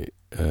and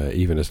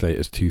even as late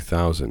as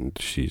 2000,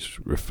 she's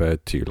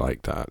referred to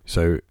like that.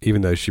 So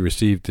even though she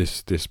received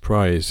this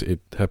prize,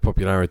 her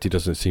popularity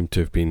doesn't seem to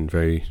have been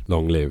very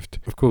long-lived.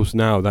 Of course,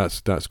 now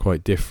that's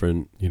quite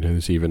different.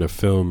 There's even a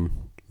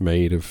film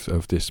made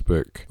of this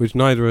book, which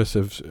neither of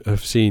us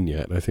have seen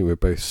yet. I think we're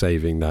both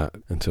saving that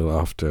until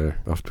after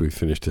we've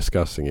finished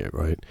discussing it,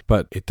 right?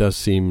 But it does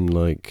seem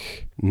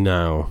like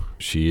now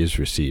she is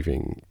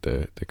receiving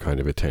the kind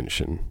of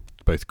attention,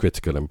 both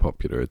critical and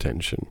popular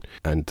attention,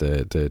 and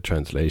the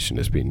translation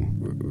has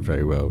been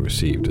very well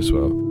received as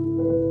well.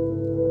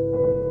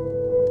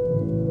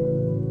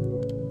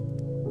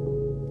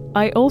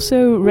 I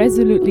also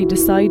resolutely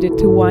decided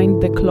to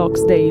wind the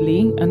clocks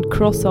daily and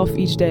cross off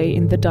each day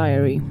in the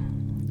diary.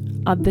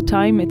 At the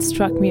time, it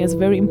struck me as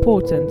very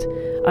important.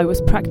 I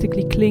was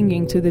practically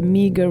clinging to the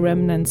meagre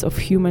remnants of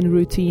human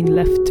routine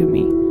left to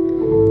me.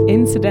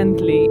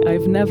 Incidentally,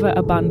 I've never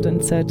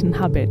abandoned certain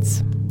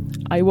habits.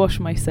 I wash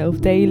myself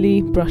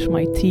daily, brush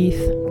my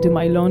teeth, do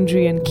my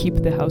laundry and keep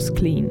the house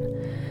clean.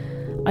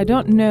 I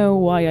don't know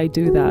why I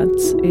do that.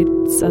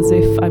 It's as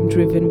if I'm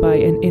driven by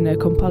an inner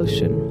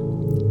compulsion.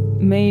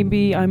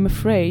 Maybe I'm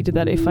afraid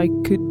that if I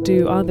could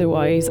do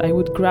otherwise, I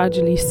would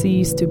gradually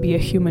cease to be a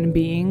human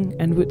being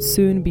and would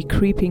soon be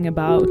creeping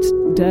about,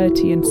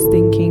 dirty and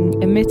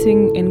stinking,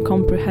 emitting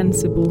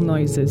incomprehensible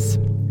noises.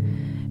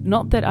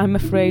 Not that I'm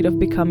afraid of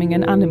becoming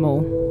an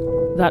animal.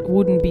 That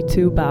wouldn't be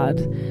too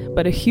bad,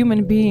 but a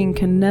human being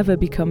can never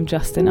become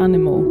just an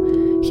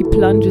animal. He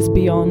plunges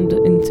beyond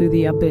into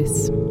the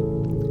abyss.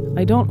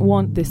 I don't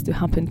want this to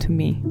happen to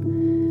me.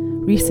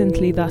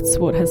 Recently, that's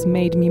what has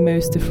made me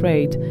most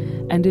afraid,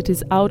 and it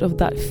is out of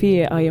that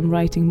fear I am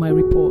writing my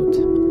report.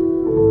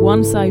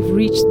 Once I've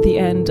reached the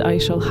end, I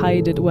shall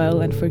hide it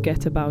well and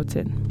forget about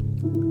it.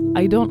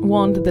 I don't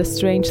want the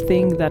strange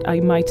thing that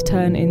I might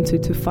turn into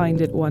to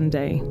find it one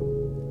day.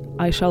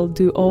 I shall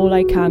do all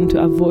I can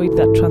to avoid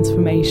that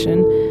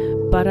transformation,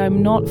 but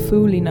I'm not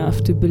fool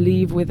enough to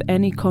believe with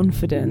any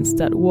confidence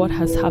that what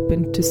has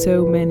happened to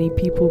so many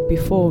people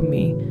before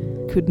me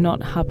could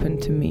not happen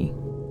to me.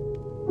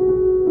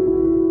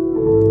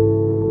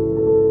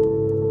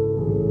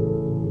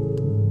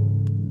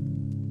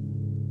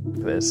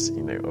 There's,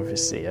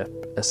 obviously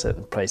a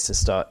certain place to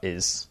start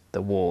is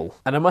the wall.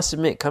 And I must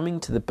admit, coming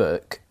to the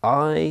book,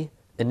 I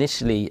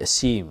initially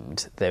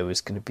assumed there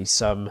was going to be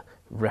some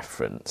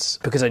reference,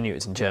 because I knew it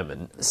was in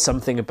German,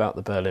 something about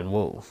the Berlin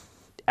Wall.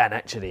 And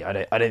actually, I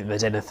don't think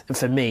there's anything,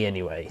 for me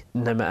anyway,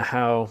 no matter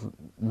how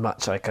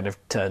much I kind of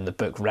turn the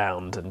book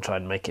round and try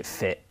and make it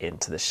fit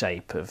into the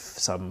shape of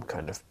some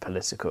kind of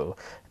political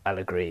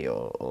allegory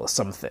or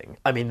something.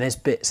 I mean, there's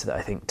bits that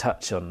I think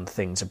touch on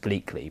things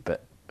obliquely,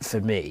 but for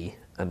me,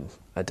 and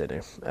I don't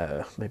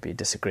know, maybe you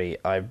disagree,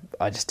 I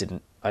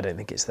don't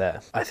think it's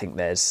there. I think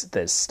there's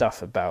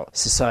stuff about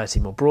society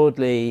more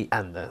broadly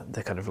and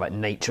the kind of like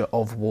nature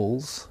of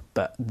walls,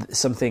 but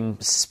something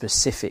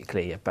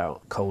specifically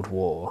about Cold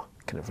War,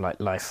 kind of like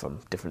life on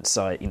different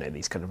sides,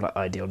 these kind of like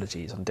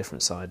ideologies on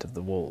different sides of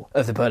the wall,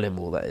 of the Berlin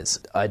Wall, that is.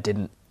 I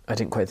didn't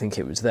quite think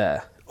it was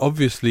there.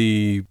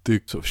 Obviously,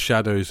 the sort of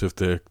shadows of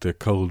the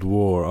Cold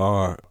War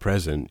are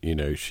present.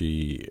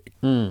 She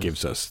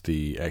gives us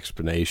the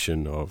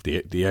explanation of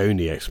the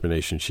only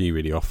explanation she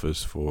really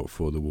offers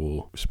for the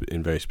wall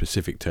in very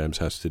specific terms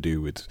has to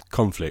do with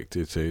conflict.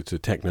 It's a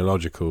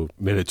technological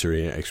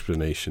military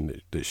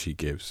explanation that she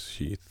gives.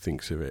 She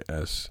thinks of it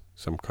as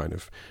some kind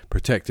of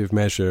protective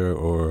measure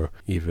or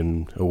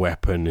even a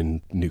weapon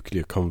in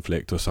nuclear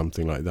conflict or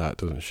something like that,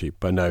 doesn't she?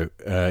 But no,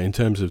 in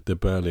terms of the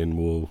Berlin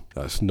Wall,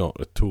 that's not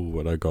at all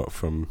what I got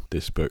from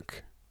this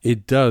book.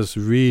 It does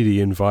really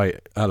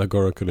invite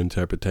allegorical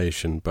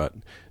interpretation, but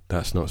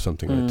that's not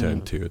something I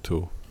turn to at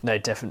all. No,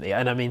 definitely.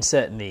 And I mean,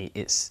 certainly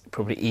it's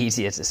probably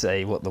easier to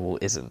say what the wall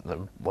isn't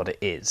than what it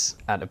is.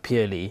 At a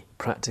purely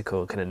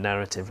practical kind of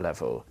narrative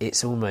level,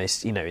 it's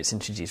almost, it's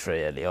introduced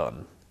very early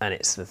on. And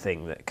it's the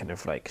thing that kind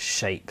of like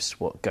shapes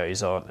what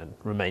goes on and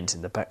remains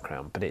in the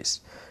background. But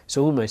it's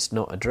almost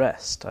not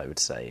addressed, I would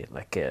say.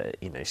 Like,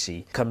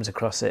 she comes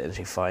across it and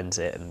she finds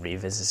it and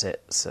revisits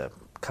it a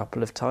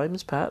couple of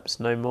times, perhaps,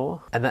 no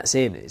more. And that's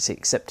it. It's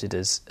accepted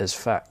as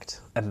fact.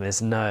 And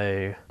there's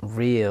no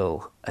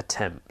real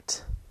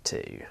attempt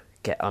to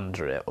get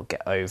under it or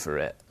get over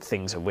it.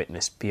 Things are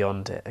witnessed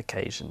beyond it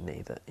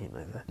occasionally, that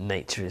the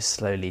nature is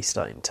slowly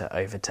starting to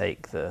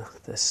overtake the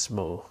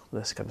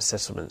kind of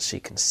settlements she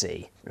can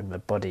see and the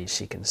bodies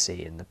she can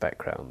see in the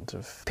background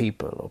of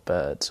people or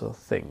birds or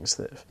things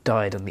that have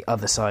died on the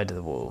other side of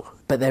the wall.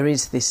 But there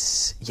is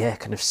this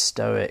kind of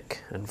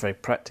stoic and very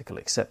practical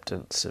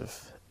acceptance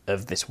of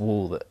this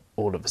wall that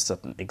all of a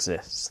sudden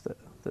exists, that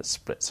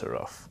splits her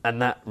off.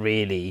 And that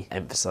really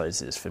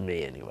emphasises, for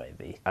me anyway,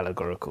 the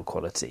allegorical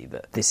quality,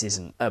 that this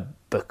isn't a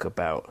book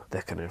about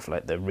the kind of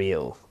like the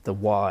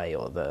why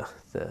or the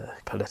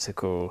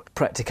political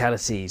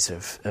practicalities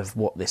of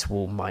what this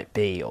wall might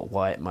be or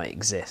why it might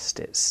exist.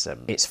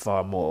 It's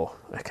far more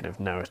a kind of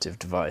narrative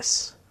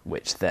device,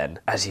 which then,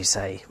 as you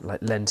say,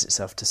 like lends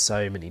itself to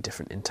so many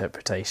different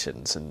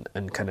interpretations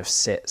and kind of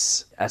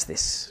sits as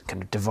this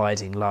kind of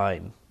dividing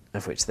line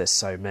of which there's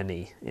so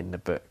many in the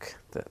book,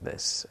 that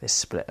there's a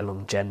split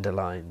along gender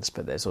lines,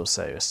 but there's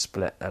also a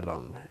split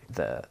along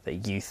the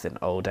youth and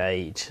old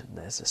age, and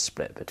there's a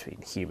split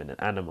between human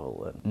and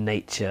animal, and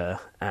nature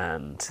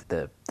and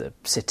the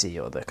city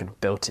or the kind of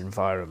built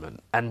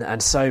environment,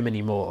 and so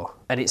many more.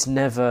 And it's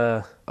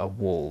never a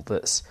wall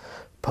that's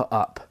put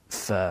up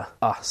for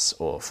us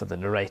or for the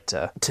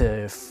narrator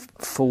to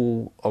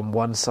fall on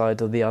one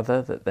side or the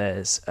other, that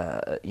there's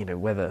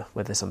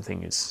whether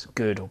something is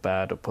good or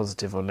bad or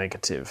positive or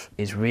negative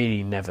is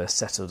really never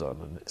settled on,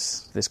 and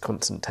it's this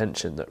constant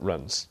tension that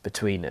runs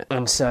between it.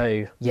 And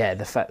so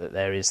the fact that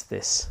there is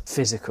this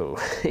physical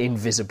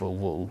invisible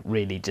wall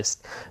really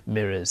just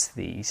mirrors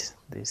these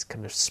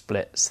kind of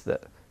splits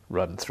that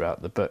run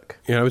throughout the book.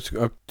 Yeah, I was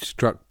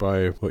struck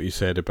by what you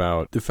said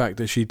about the fact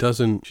that she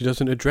doesn't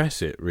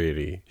address it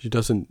really. She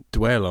doesn't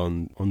dwell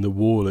on the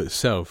wall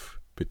itself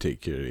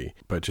particularly,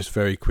 but just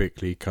very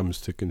quickly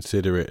comes to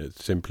consider it as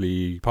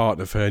simply part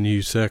of her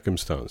new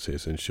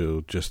circumstances, and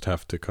she'll just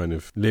have to kind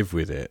of live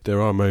with it.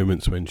 There are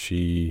moments when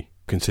she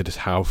considers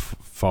how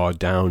far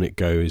down it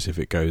goes, if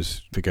it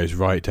goes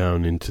right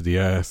down into the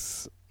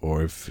earth,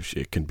 or if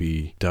it can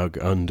be dug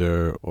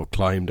under or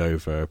climbed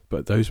over.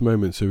 But those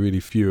moments are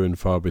really few and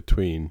far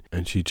between,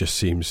 and she just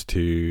seems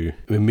to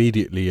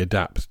immediately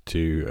adapt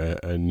to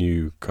a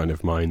new kind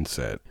of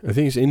mindset. I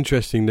think it's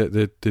interesting that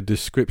the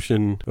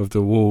description of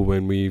the wall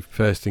when we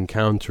first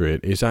encounter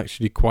it is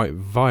actually quite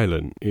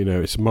violent.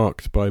 It's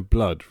marked by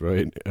blood,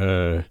 right?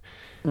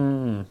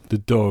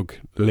 The dog,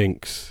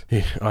 Lynx,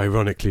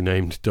 ironically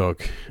named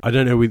dog. I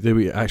don't know whether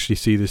we actually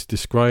see this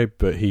described,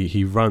 but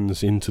he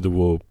runs into the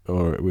wall,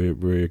 or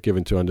we're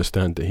given to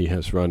understand that he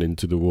has run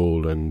into the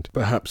wall and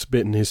perhaps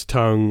bitten his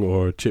tongue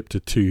or chipped a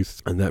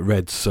tooth, and that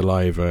red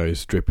saliva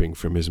is dripping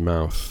from his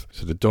mouth.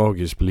 So the dog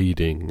is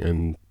bleeding,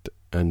 and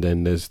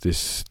then there's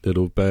this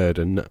little bird,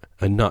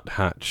 a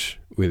nuthatch,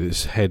 with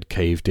its head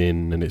caved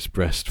in and its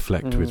breast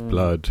flecked with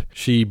blood.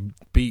 She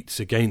beats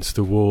against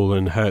the wall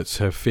and hurts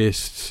her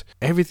fists.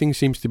 Everything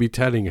seems to be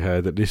telling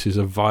her that this is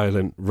a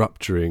violent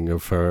rupturing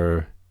of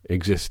her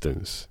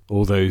existence.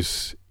 All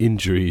those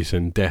injuries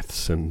and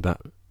deaths and that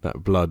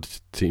blood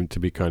seem to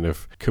be kind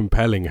of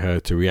compelling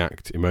her to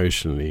react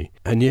emotionally.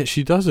 And yet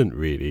she doesn't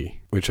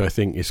really, which I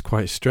think is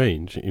quite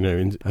strange.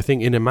 I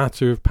think in a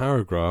matter of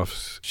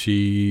paragraphs,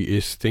 she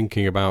is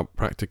thinking about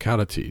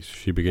practicalities.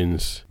 She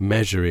begins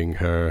measuring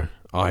her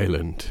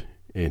island,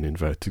 in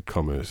inverted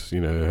commas.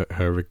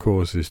 Her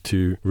recourse is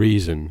to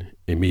reason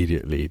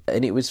immediately.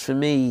 And it was, for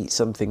me,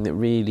 something that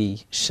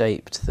really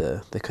shaped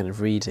the kind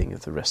of reading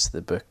of the rest of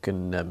the book.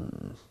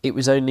 And it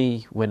was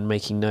only when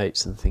making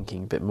notes and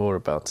thinking a bit more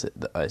about it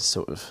that I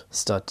sort of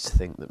started to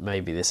think that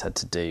maybe this had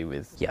to do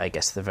with, I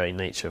guess, the very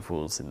nature of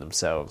walls in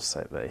themselves.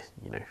 So they,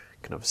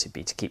 can obviously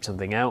be to keep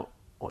something out,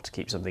 or to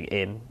keep something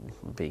in,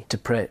 be to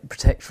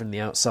protect from the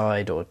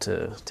outside, or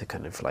to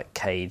kind of like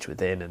cage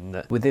within.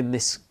 And within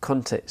this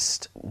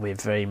context, we're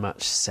very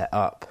much set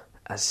up,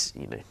 as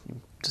you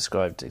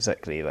described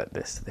exactly like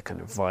this, the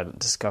kind of violent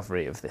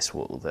discovery of this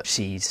wall, that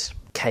she's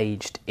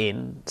caged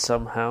in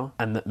somehow,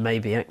 and that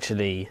maybe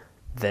actually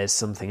there's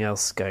something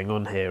else going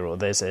on here, or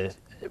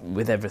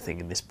with everything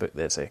in this book,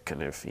 there's a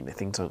kind of,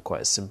 things aren't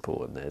quite as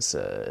simple, and there's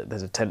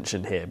a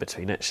tension here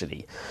between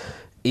actually,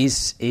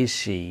 is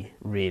she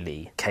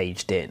really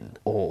caged in,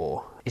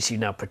 or is she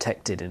now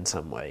protected in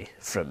some way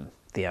from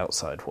the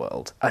outside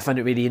world? I find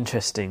it really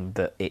interesting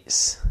that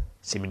it's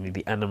seemingly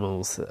the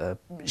animals that are,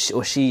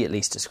 or she at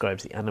least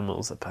describes the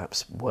animals that are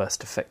perhaps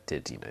worst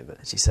affected.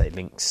 That, as you say,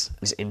 Lynx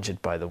is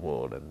injured by the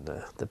wall and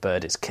the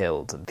bird is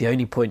killed, and the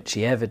only point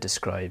she ever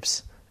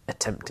describes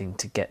attempting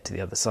to get to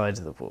the other side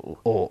of the wall,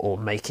 or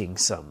making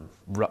some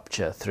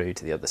rupture through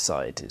to the other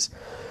side, is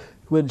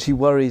when she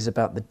worries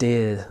about the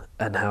deer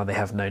and how they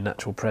have no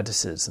natural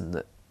predators, and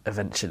that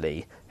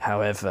eventually,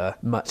 however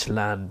much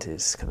land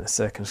is kind of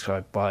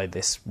circumscribed by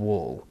this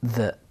wall,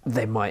 that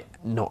they might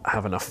not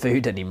have enough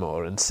food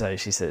anymore. And so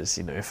she says,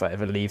 if I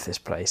ever leave this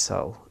place,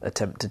 I'll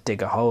attempt to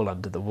dig a hole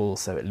under the wall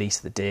so at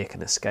least the deer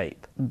can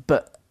escape.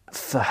 But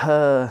for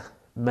her,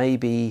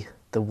 maybe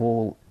the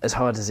wall, as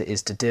hard as it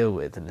is to deal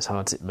with and as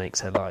hard as it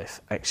makes her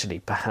life, actually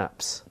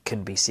perhaps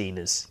can be seen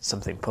as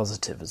something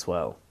positive as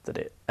well, that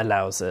it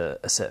allows a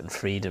certain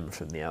freedom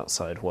from the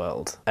outside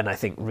world. And I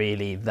think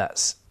really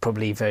that's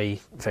probably very,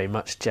 very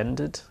much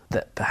gendered,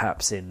 that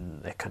perhaps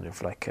in a kind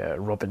of like a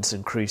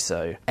Robinson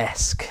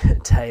Crusoe-esque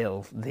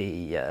tale,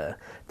 the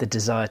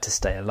desire to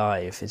stay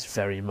alive is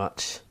very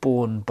much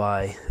born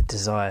by a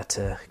desire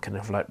to kind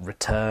of like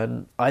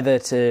return, either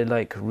to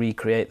like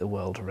recreate the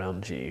world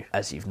around you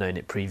as you've known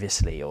it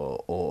previously,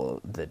 or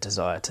the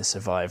desire to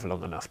survive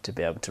long enough to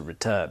be able to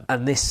return.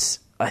 And this,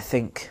 I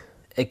think,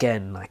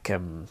 again,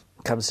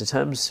 comes to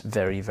terms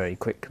very, very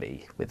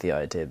quickly with the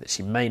idea that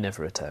she may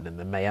never return and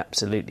there may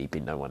absolutely be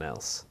no one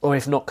else. Or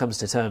if not comes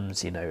to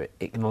terms, it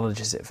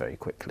acknowledges it very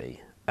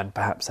quickly. And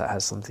perhaps that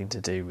has something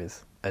to do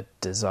with a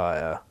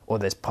desire, or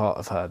there's part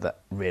of her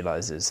that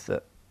realises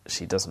that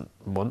she doesn't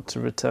want to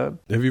return.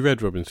 Have you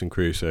read Robinson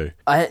Crusoe?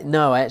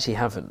 No, I actually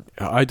haven't.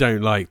 I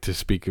don't like to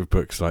speak of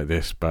books like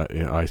this, but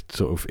I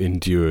sort of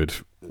endured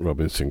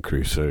Robinson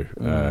Crusoe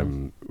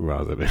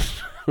rather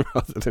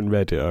than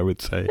read it, I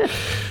would say.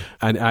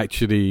 And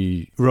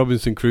actually,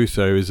 Robinson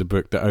Crusoe is a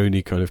book that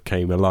only kind of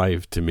came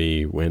alive to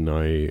me when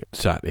I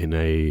sat in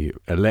a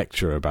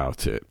lecture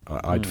about it.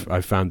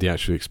 I found the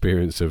actual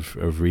experience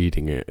of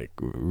reading it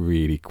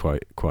really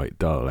quite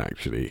dull,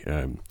 actually,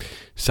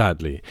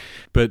 sadly.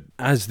 But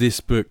as this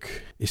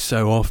book is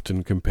so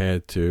often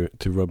compared to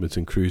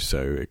Robinson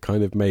Crusoe, it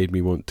kind of made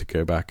me want to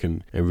go back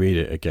and read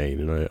it again,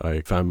 and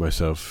I found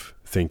myself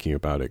thinking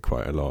about it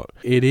quite a lot.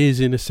 It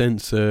is, in a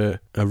sense, a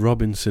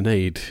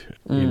Robinsonade.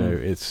 You know,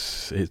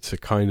 it's a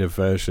kind of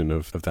version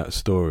of that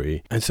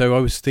story. And so I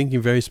was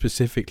thinking very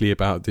specifically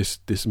about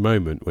this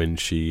moment when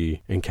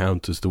she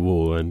encounters the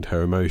wall and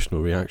her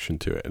emotional reaction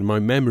to it. And my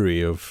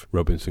memory of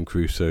Robinson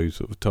Crusoe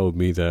sort of told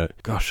me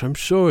that, gosh, I'm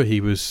sure he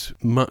was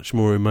much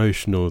more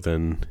emotional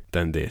than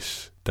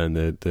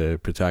the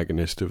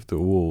protagonist of The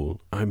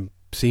Wall. I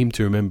seem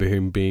to remember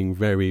him being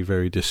very,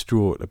 very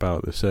distraught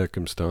about the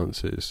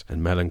circumstances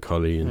and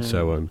melancholy and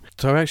so on.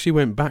 So I actually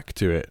went back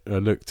to it. I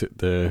looked at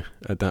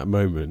that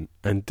moment,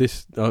 and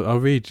this I'll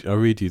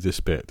read you this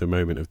bit, the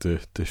moment of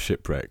the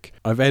shipwreck.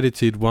 I've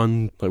edited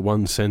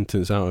one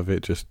sentence out of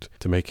it just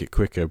to make it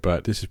quicker,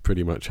 but this is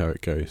pretty much how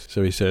it goes.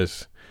 So he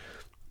says,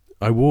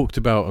 I walked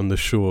about on the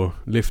shore,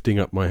 lifting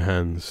up my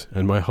hands,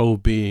 and my whole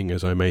being,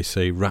 as I may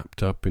say,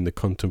 wrapped up in the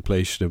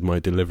contemplation of my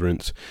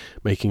deliverance,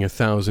 making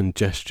 1,000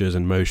 gestures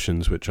and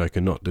motions which I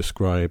cannot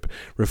describe,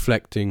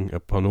 reflecting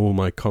upon all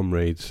my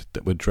comrades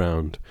that were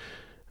drowned,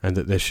 and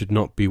that there should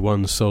not be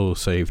one soul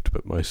saved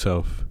but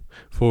myself.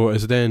 For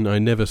as then I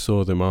never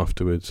saw them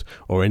afterwards,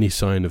 or any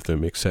sign of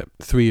them,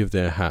 except 3 of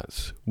their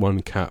hats,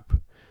 1 cap,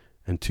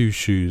 and 2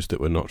 shoes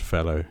that were not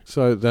fellow.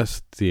 So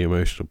that's the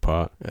emotional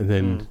part. And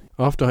then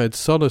after I had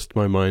solaced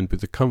my mind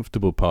with the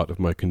comfortable part of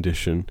my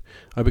condition,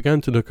 I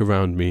began to look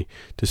around me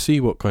to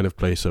see what kind of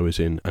place I was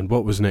in and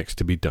what was next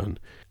to be done.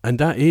 And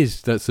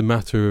that's a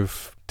matter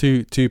of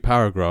two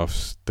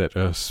paragraphs that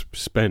are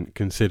spent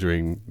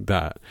considering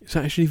that. It's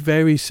actually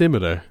very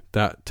similar,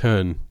 that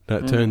turn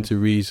to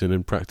reason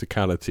and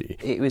practicality.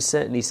 It was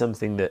certainly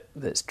something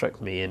that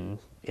struck me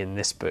in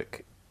this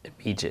book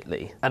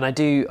immediately. And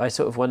I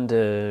sort of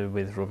wonder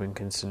with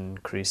Robinson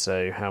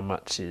Crusoe how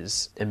much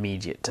his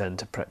immediate turn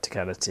to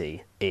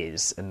practicality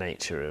is a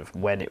nature of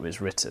when it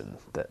was written,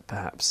 that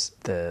perhaps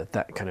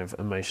that kind of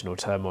emotional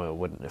turmoil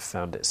wouldn't have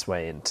found its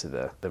way into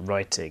the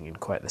writing in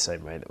quite the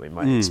same way that we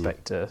might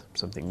expect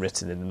something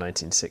written in the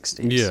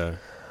 1960s. Yeah.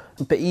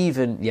 But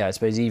I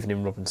suppose even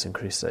in Robinson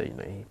Crusoe,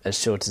 as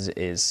short as it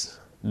is,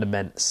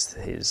 laments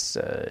his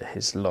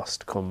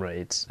lost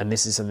comrades, and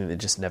this is something that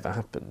just never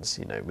happens.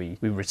 We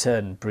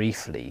return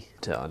briefly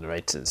to our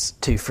narrators,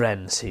 2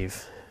 friends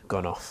who've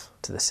gone off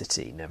to the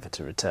city, never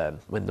to return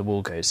when the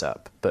wall goes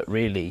up. But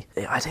really,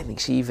 I don't think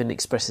she even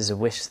expresses a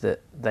wish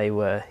that they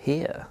were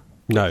here.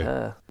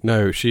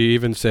 No, she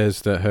even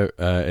says that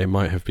it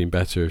might have been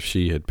better if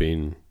she had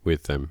been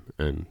with them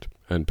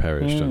and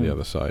perished on the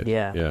other side.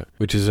 Yeah,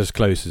 which is as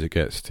close as it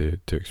gets to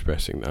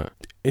expressing that.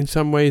 In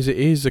some ways, it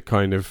is a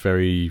kind of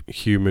very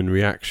human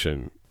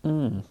reaction,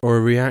 or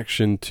a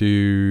reaction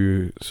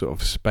to sort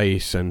of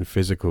space and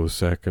physical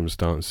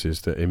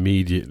circumstances that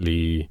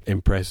immediately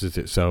impresses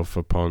itself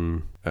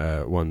upon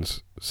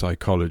one's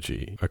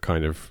psychology, a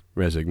kind of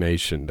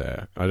resignation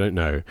there. I don't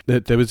know.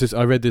 There was this.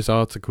 I read this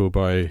article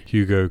by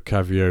Hugo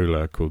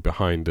Caviola called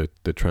 "Behind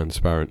the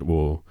Transparent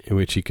Wall," in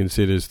which he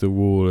considers the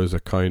wall as a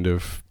kind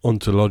of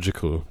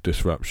ontological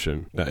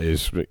disruption. That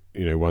is,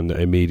 one that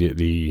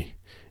immediately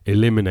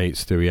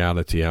eliminates the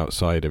reality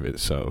outside of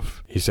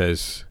itself. He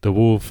says, the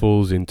wall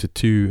falls into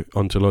 2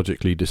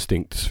 ontologically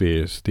distinct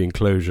spheres, the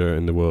enclosure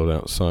and the world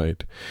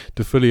outside.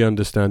 To fully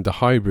understand the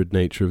hybrid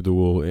nature of the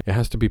wall, it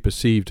has to be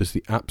perceived as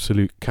the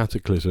absolute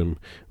cataclysm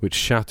which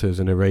shatters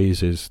and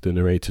erases the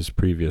narrator's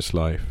previous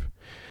life.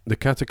 The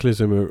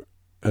cataclysm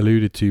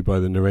alluded to by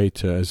the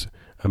narrator as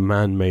a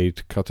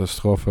man-made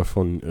Katastrophe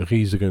von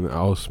riesigen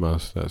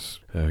Ausmaß, that's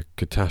a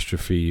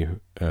catastrophe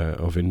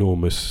of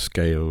enormous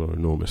scale or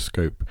enormous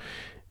scope,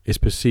 is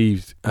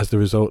perceived as the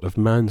result of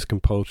man's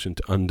compulsion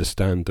to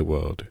understand the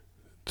world.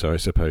 So I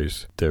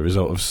suppose the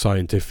result of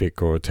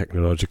scientific or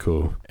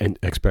technological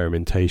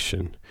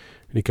experimentation.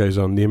 And he goes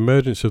on, the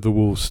emergence of the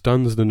wall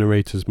stuns the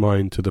narrator's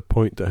mind to the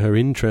point that her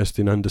interest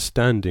in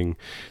understanding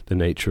the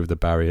nature of the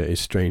barrier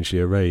is strangely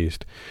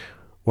erased.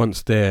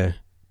 Once there,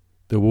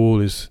 the wall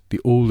is the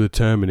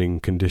all-determining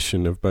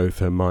condition of both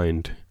her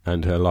mind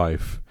and her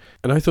life.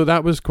 And I thought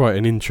that was quite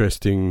an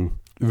interesting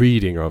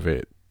reading of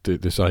it.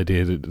 This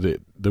idea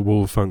that the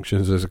wall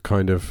functions as a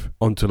kind of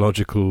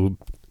ontological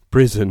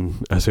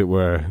prison, as it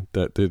were,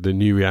 that the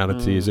new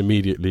reality is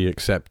immediately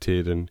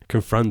accepted and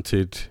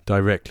confronted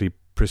directly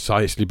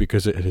precisely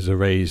because it has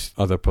erased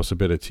other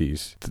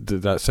possibilities.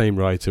 That same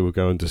writer will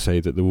go on to say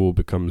that the wall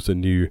becomes the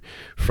new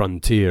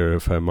frontier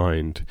of her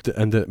mind,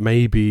 and that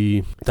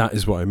maybe that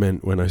is what I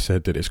meant when I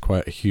said that it's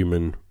quite a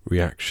human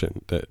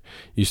reaction, that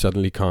you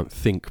suddenly can't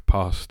think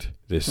past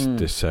this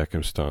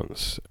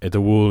circumstance.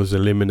 The wall has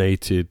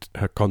eliminated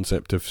her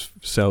concept of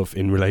self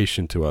in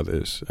relation to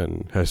others,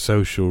 and her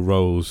social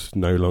roles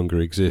no longer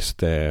exist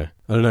there.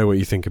 I don't know what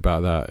you think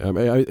about that. I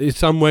mean, in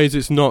some ways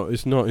it's not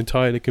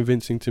entirely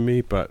convincing to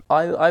me, but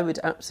I would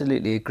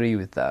absolutely agree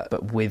with that,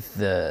 but with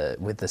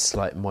the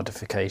slight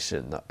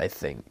modification that I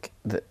think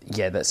that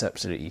that's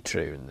absolutely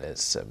true, and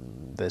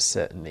there's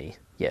certainly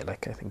I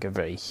think a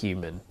very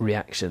human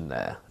reaction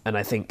there, and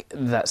I think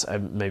that's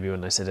maybe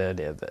when I said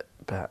earlier that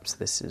perhaps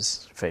this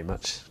is very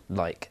much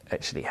like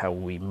actually how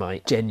we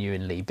might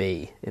genuinely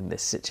be in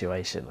this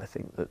situation. I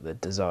think that the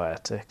desire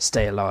to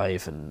stay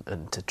alive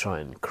and to try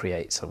and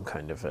create some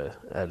kind of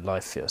a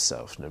life for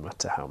yourself, no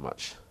matter how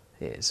much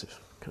it is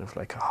kind of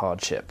like a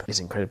hardship,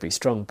 is incredibly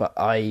strong. But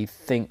I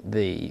think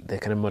the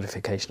kind of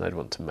modification I'd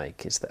want to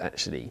make is that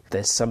actually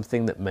there's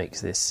something that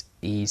makes this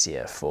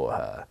easier for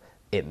her,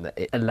 in that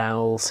it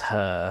allows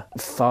her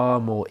far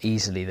more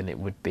easily than it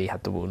would be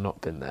had the wall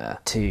not been there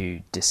to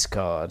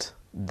discard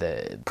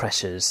the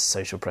pressures,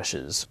 social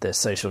pressures, the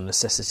social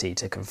necessity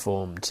to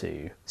conform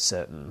to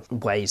certain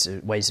ways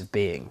of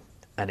being,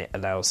 and it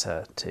allows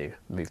her to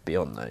move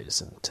beyond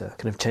those and to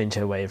kind of change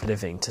her way of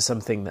living to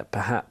something that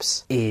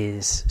perhaps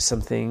is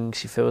something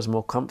she feels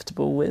more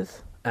comfortable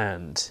with.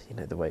 And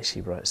the way she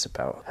writes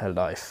about her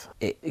life,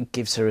 it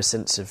gives her a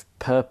sense of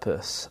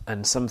purpose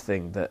and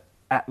something that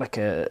at like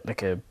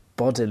a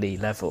bodily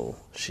level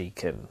she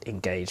can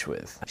engage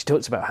with. She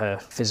talks about her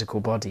physical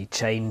body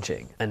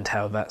changing and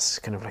how that's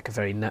kind of like a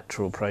very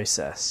natural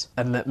process,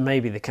 and that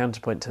maybe the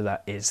counterpoint to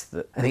that is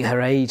that I think her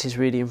age is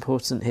really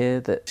important here,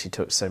 that she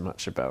talks so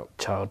much about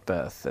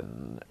childbirth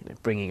and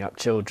bringing up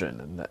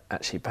children, and that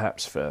actually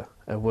perhaps for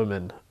a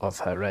woman of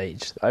her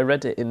age, I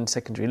read it in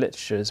secondary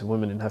literature as a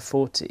woman in her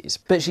 40s,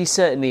 but she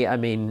certainly,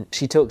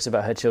 she talks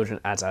about her children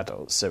as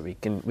adults, so we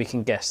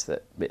can guess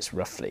that it's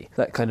roughly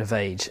that kind of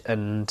age.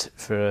 And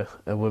for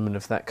a woman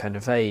of that kind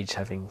of age,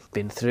 having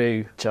been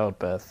through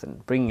childbirth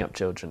and bringing up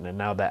children, and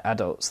now they're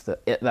adults,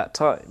 that at that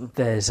time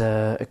there's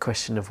a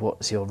question of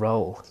what's your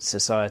role in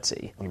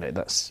society.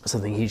 That's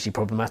something hugely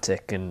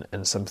problematic and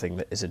something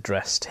that is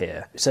addressed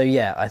here. So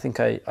I think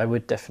I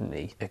would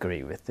definitely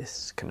agree with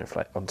this kind of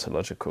like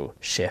ontological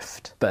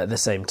shift, but at the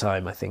same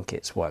time I think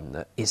it's one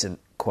that isn't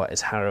quite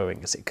as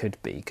harrowing as it could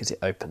be, because it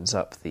opens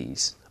up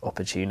these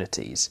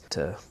opportunities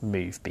to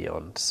move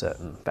beyond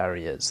certain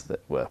barriers that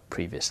were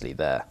previously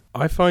there.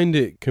 I find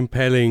it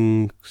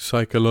compelling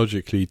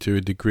psychologically to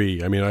a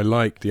degree. I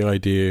like the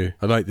idea,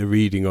 I like the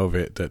reading of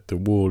it, that the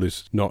wall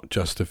is not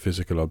just a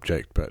physical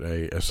object but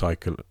a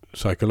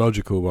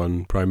psychological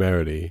one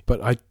primarily.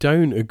 But I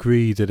don't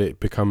agree that it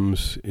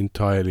becomes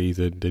entirely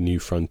the new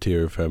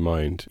frontier of her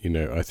mind.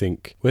 I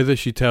think whether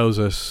she tells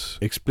us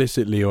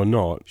explicitly or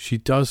not, she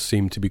does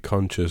seem to be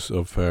conscious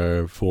of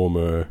her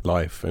former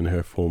life and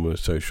her former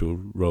social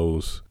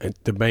roles. And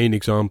the main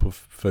example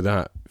for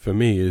that, for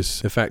me,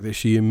 is the fact that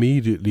she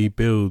immediately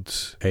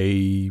builds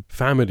a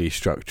family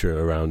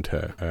structure around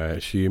her.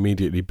 She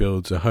immediately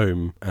builds a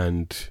home,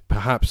 and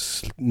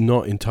perhaps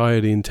not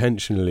entirely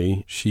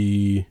intentionally,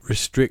 she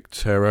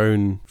restricts her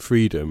own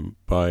freedom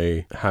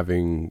by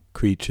having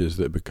creatures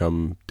that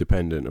become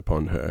dependent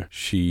upon her.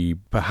 She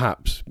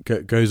perhaps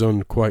goes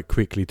on quite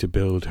quickly to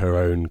build her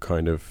own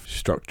kind of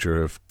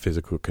structure of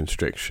physical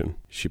constriction.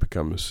 She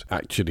becomes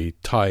actually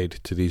tied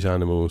to these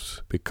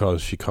animals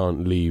because she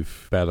can't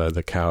leave Bella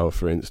the cow,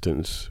 for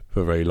instance,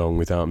 for very long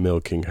without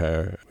milking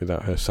her,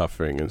 without her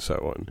suffering and so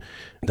on.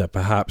 That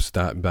perhaps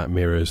that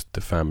mirrors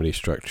the family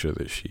structure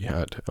that she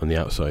had on the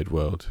outside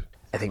world.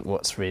 I think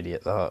what's really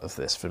at the heart of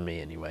this, for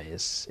me anyway,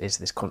 is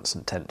this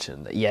constant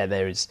tension. That,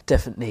 there is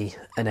definitely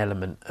an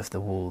element of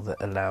the wall that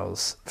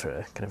allows for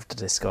a kind of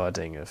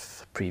discarding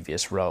of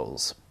previous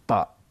roles,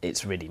 but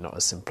it's really not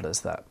as simple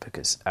as that,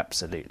 because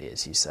absolutely,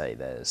 as you say,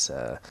 there's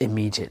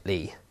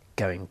immediately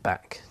going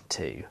back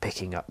to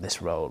picking up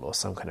this role or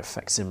some kind of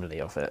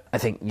facsimile of it. I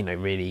think,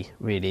 really,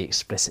 really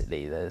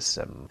explicitly, there's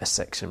a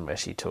section where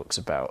she talks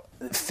about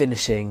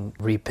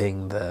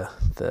reaping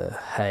the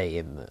hay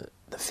in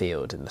the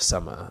field in the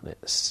summer, and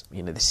it's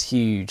this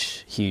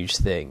huge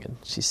thing, and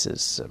she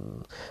says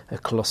a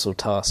colossal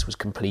task was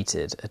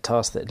completed, a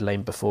task that had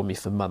lain before me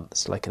for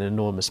months like an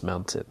enormous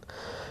mountain.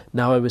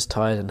 Now I was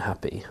tired and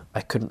happy.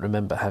 I couldn't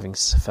remember having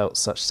felt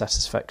such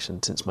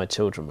satisfaction since my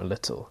children were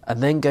little.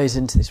 And then goes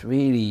into this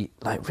really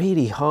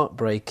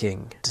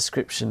heartbreaking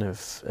description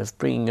of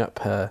bringing up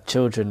her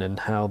children and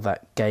how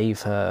that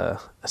gave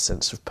her a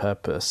sense of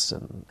purpose.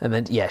 And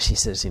then, she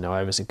says,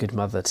 I was a good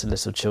mother to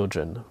little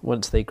children.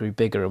 Once they grew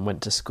bigger and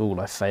went to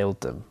school, I failed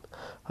them.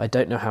 I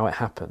don't know how it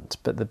happened,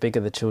 but the bigger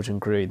the children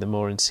grew, the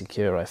more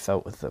insecure I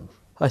felt with them.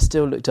 I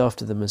still looked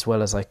after them as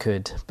well as I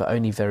could, but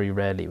only very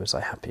rarely was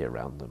I happy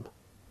around them.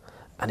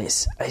 And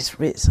it's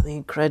something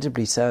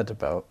incredibly sad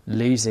about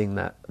losing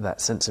that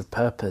sense of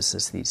purpose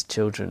as these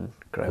children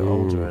grow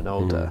older and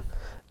older.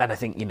 And I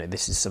think,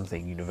 this is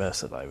something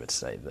universal, I would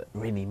say, that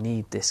really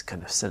need this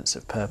kind of sense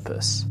of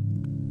purpose.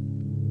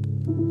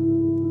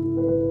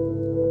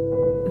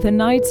 The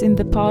nights in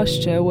the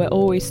pasture were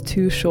always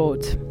too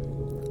short.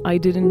 I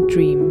didn't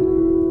dream.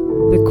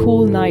 The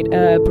cool night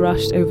air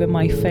brushed over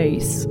my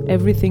face.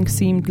 Everything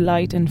seemed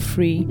light and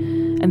free,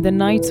 and the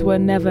nights were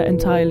never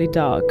entirely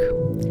dark.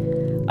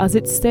 As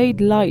it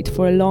stayed light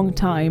for a long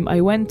time,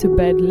 I went to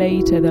bed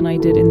later than I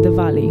did in the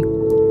valley.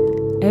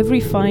 Every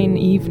fine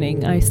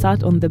evening, I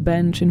sat on the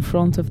bench in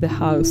front of the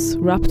house,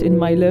 wrapped in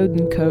my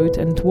Loden coat,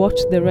 and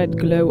watched the red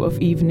glow of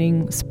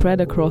evening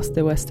spread across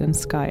the western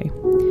sky.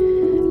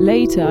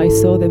 Later, I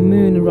saw the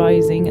moon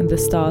rising and the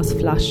stars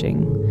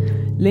flashing.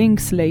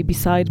 Lynx lay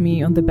beside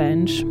me on the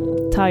bench.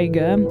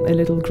 Tiger, a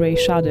little grey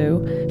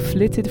shadow,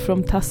 flitted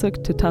from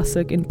tussock to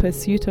tussock in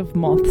pursuit of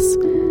moths,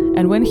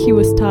 and when he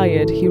was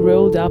tired, he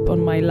rolled up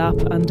on my lap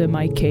under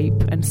my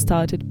cape and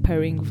started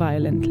purring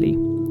violently.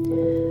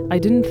 I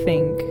didn't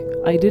think,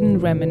 I didn't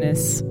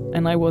reminisce,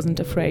 and I wasn't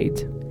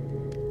afraid.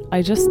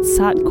 I just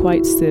sat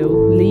quite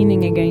still,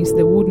 leaning against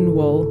the wooden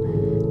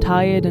wall,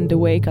 tired and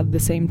awake at the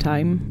same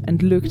time,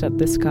 and looked at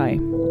the sky.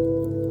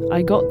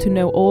 I got to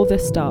know all the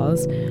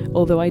stars.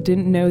 Although I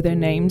didn't know their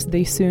names,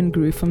 they soon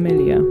grew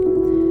familiar.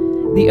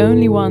 The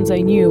only ones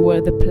I knew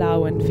were the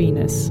Plough and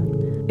Venus.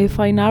 If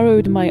I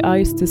narrowed my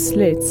eyes to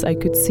slits, I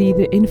could see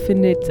the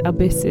infinite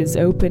abysses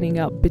opening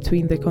up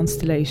between the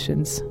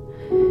constellations.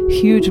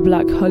 Huge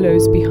black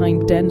hollows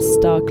behind dense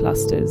star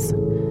clusters.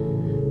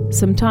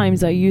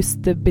 Sometimes I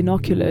used the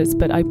binoculars,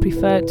 but I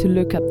preferred to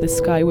look at the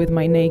sky with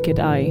my naked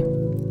eye.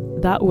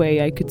 That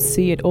way I could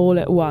see it all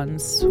at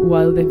once,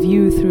 while the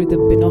view through the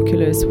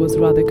binoculars was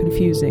rather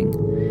confusing.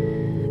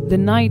 The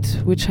night,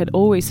 which had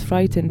always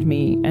frightened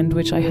me, and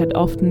which I had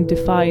often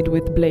defied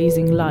with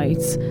blazing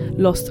lights,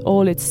 lost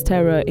all its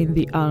terror in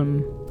the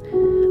Alm.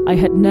 I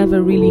had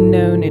never really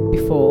known it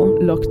before,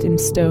 locked in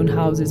stone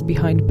houses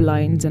behind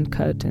blinds and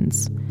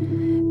curtains.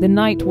 The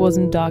night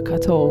wasn't dark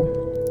at all.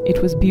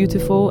 It was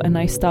beautiful, and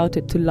I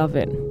started to love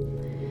it.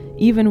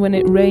 Even when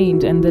it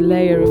rained and the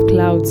layer of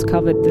clouds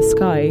covered the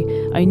sky,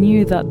 I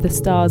knew that the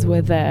stars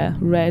were there,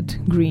 red,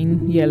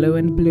 green, yellow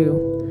and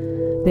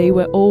blue. They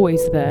were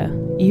always there,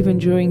 even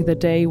during the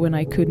day when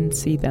I couldn't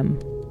see them.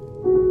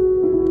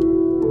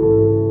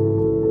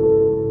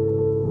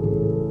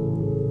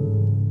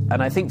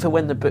 And I think for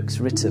when the book's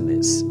written,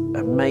 it's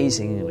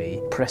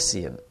amazingly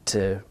prescient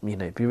to,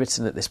 be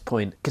written at this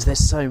point, because there's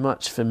so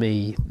much for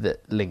me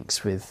that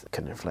links with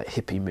kind of like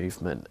hippie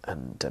movement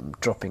and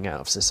dropping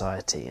out of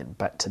society and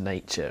back to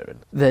nature. And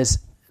there's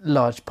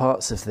large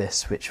parts of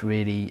this which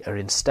really are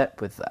in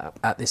step with that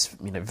at this,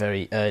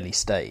 very early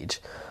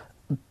stage.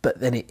 But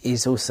then it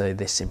is also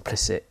this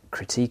implicit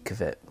critique of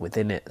it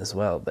within it as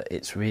well, that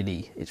it's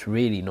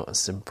really not as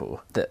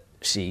simple, that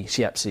she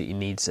absolutely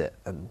needs it.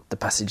 And the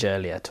passage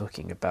earlier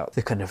talking about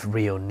the kind of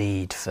real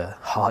need for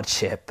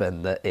hardship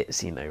and that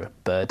it's, a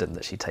burden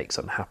that she takes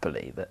on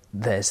happily, that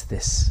there's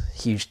this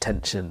huge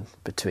tension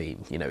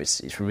between,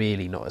 it's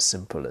really not as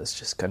simple as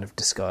just kind of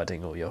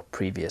discarding all your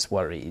previous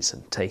worries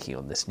and taking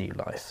on this new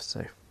life.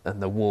 So,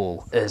 and the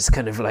wall, as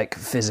kind of like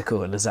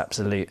physical and as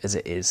absolute as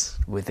it is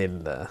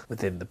within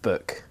the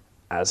book,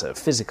 as a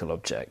physical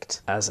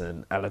object, as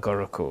an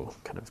allegorical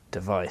kind of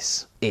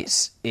device,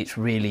 it's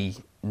really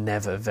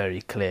never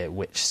very clear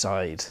which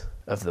side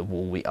of the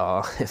wall we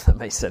are, if that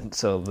makes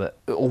sense, or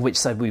which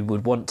side we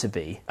would want to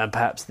be. And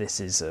perhaps this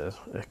is a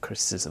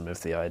criticism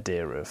of the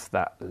idea of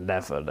that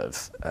level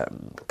of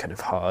kind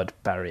of hard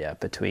barrier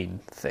between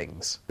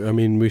things. I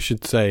mean, we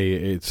should say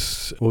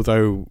it's,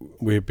 although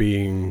we're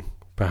being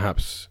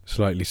perhaps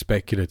slightly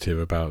speculative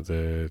about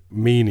the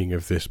meaning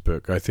of this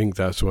book, I think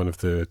that's one of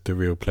the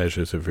real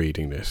pleasures of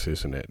reading this,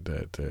 isn't it?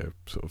 The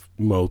sort of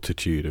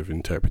multitude of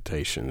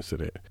interpretations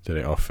that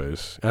it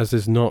offers. As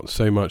there's not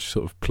so much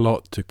sort of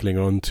plot to cling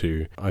on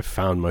to, I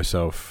found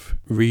myself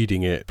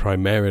reading it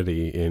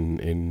primarily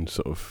in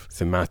sort of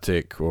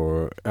thematic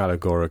or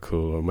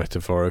allegorical or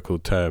metaphorical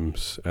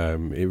terms.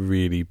 It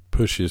really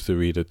pushes the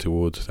reader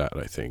towards that,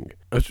 I think.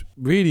 I was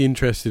really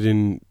interested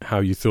in how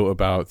you thought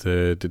about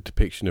the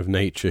depiction of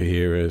nature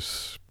here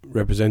as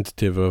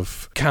representative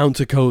of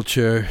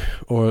counterculture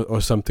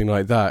or something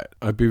like that.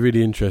 I'd be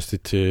really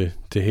interested to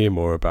hear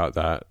more about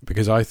that,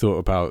 because I thought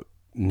about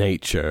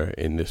nature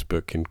in this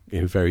book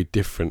in a very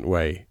different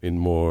way, in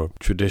more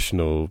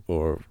traditional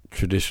or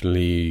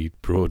traditionally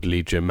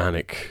broadly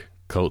Germanic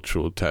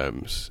cultural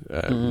terms.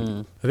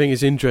 I think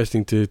it's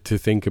interesting to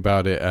think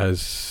about it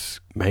as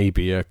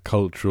maybe a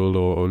cultural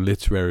or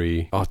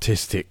literary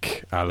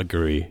artistic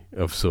allegory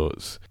of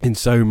sorts. In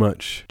so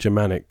much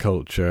Germanic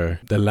culture,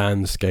 the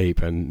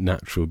landscape and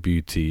natural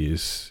beauty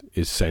is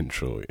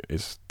central.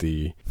 It's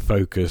the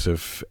focus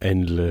of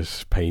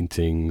endless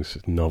paintings,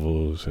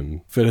 novels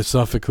and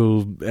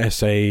philosophical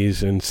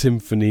essays and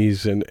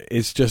symphonies, and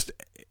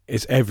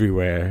it's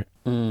everywhere.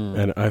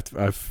 And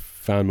I've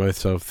found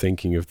myself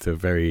thinking of the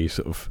very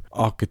sort of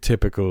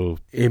archetypical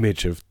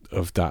image of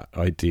of that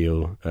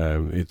ideal,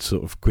 its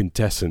sort of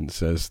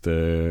quintessence, as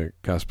the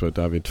Caspar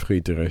David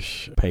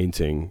Friedrich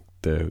painting,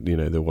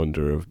 the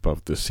Wanderer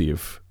above the sea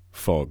of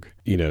fog.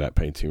 You know that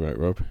painting, right,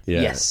 Rob?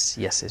 Yeah. Yes.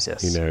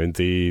 You know, and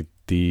the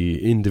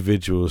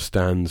individual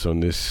stands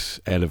on this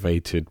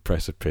elevated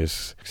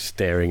precipice,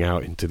 staring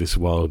out into this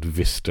wild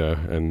vista,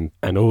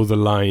 and all the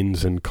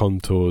lines and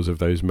contours of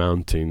those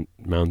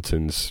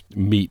mountains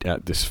meet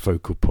at this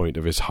focal point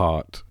of his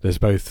heart. There's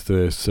both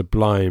the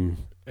sublime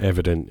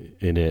evident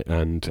in it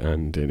and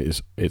in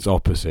its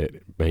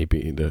opposite,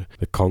 maybe the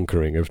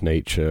conquering of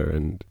nature,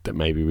 and that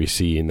maybe we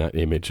see in that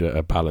image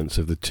a balance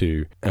of the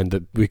two, and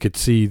that we could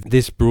see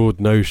this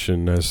broad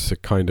notion as a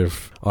kind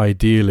of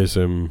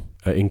idealism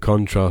in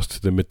contrast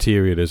to the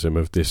materialism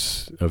of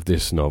this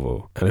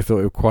novel. And I thought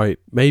it was quite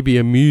maybe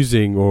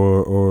amusing,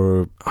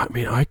 or I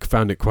mean, I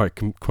found it quite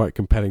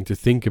compelling to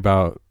think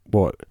about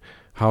what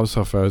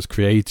Haushofer has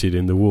created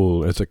in The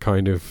Wall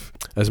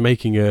as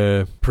making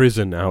a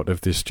prison out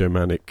of this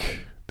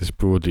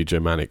broadly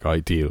Germanic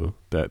ideal,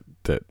 that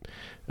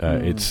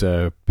it's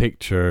a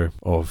picture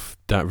of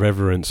that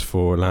reverence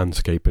for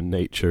landscape and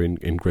nature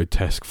in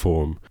grotesque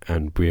form,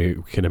 and we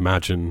can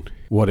imagine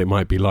what it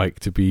might be like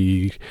to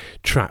be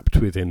trapped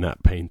within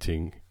that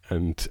painting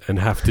and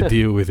have to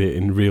deal with it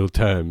in real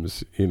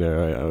terms. You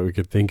know, we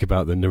could think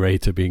about the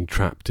narrator being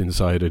trapped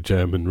inside a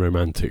German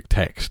romantic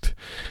text,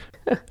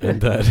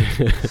 and that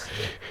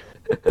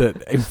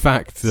in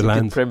fact the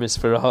land premise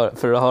for a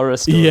horror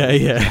story.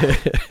 Yeah.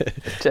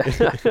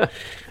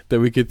 That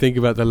we could think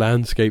about the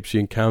landscape she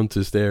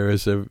encounters there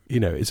as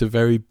it's a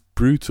very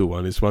brutal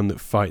one. It's one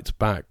that fights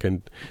back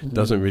and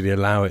doesn't really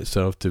allow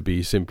itself to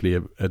be simply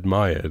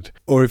admired.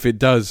 Or if it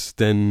does,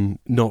 then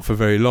not for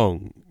very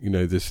long. You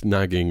know, this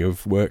nagging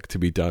of work to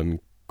be done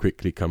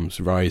quickly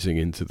comes rising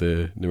into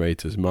the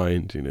narrator's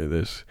mind. You know,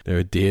 there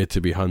are deer to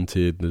be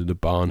hunted, the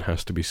barn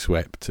has to be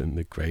swept, and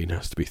the grain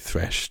has to be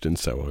threshed, and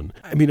so on.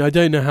 I mean, I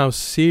don't know how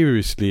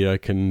seriously I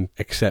can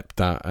accept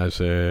that as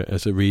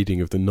a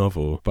reading of the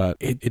novel, but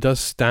it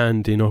does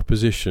stand in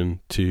opposition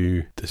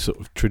to the sort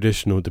of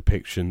traditional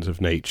depictions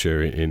of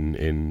nature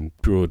in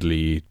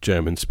broadly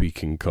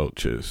German-speaking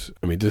cultures.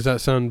 I mean, does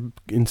that sound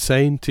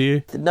insane to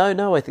you?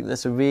 No, I think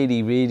that's a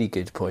really, really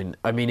good point.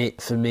 I mean,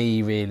 it for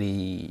me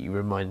really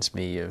reminds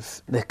me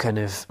of the kind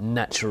of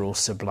natural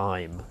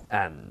sublime,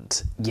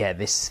 and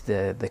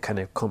the kind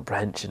of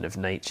comprehension of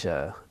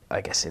nature,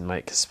 I guess, in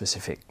like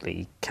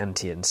specifically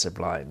Kantian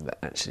sublime, that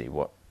actually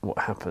what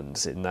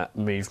happens in that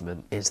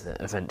movement is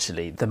that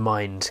eventually the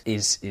mind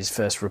is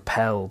first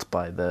repelled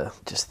by the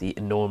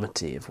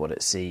enormity of what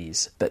it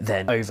sees, but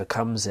then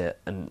overcomes it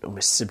and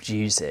almost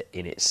subdues it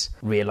in its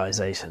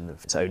realisation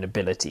of its own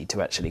ability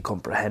to actually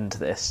comprehend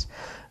this.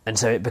 And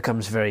so it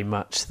becomes very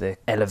much the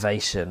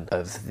elevation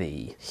of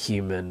the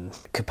human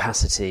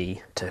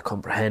capacity to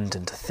comprehend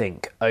and to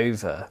think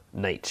over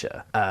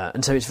nature.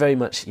 And so it's very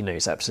much,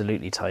 it's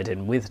absolutely tied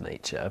in with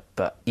nature,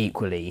 but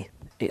equally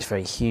it's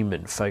very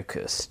human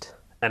focused.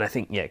 And I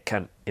think,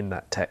 Kant in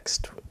that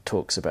text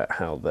talks about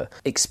how the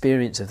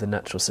experience of the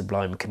natural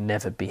sublime can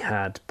never be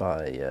had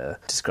by,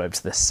 describes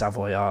the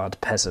Savoyard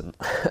peasant,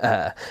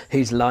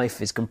 whose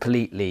life is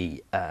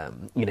completely,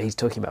 he's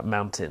talking about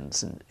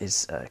mountains and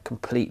is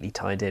completely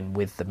tied in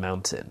with the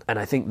mountain. And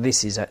I think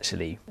this is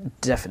actually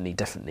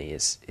definitely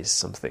is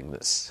something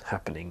that's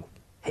happening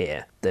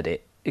here, that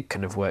it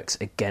kind of works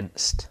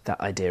against that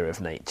idea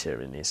of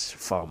nature and is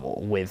far more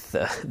with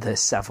the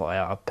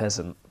Savoyard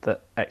peasant,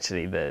 that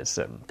actually there's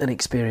an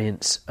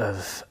experience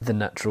of the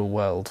natural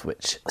world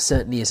which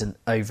certainly isn't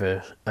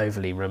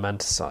overly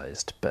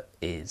romanticised, but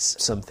is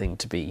something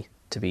to be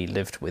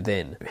lived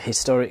within.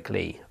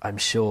 Historically, I'm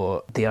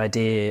sure the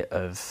idea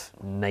of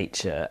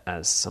nature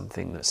as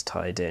something that's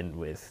tied in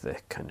with the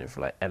kind of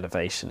like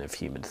elevation of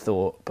human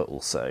thought, but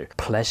also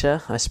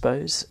pleasure, I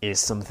suppose, is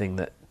something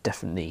that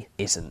definitely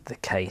isn't the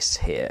case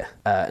here,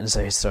 and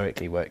so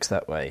historically works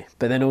that way.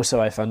 But then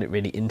also I found it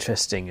really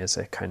interesting as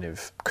a kind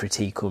of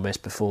critique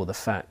almost before the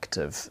fact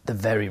of the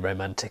very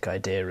romantic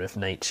idea of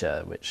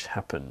nature which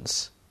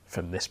happens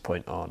from this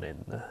point on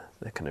in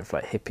the kind of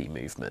like hippie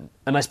movement.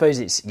 And I suppose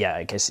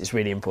I guess it's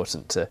really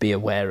important to be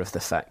aware of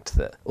the fact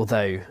that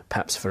although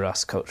perhaps for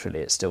us culturally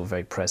it's still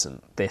very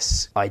present,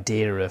 this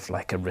idea of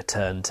like a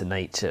return to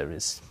nature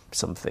is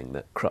something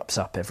that crops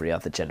up every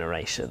other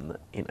generation, that,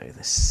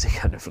 this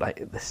kind of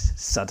like this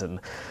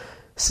sudden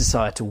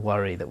societal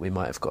worry that we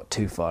might have got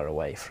too far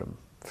away from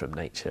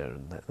nature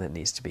and that there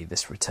needs to be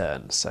this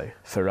return. So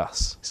for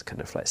us, it's kind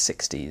of like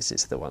 60s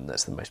is the one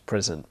that's the most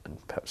present,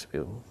 and perhaps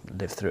we'll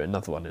live through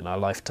another one in our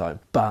lifetime.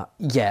 But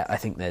I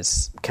think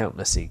there's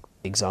countless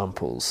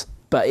examples.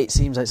 But it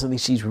seems like something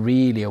she's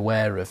really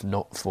aware of,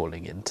 not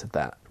falling into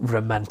that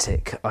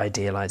romantic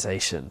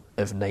idealisation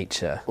of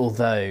nature.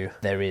 Although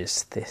there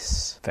is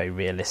this very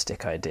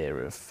realistic idea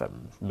of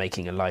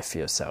making a life for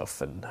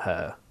yourself, and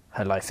her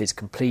life is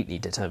completely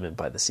determined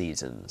by the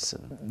seasons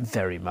and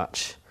very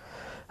much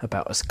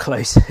about as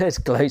close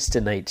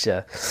to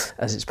nature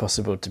as it's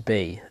possible to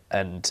be,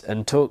 and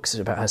talks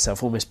about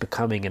herself almost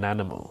becoming an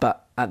animal.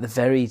 But at the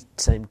very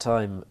same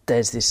time,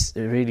 there's this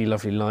really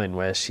lovely line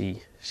where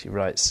she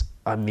writes,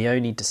 "I'm the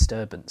only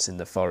disturbance in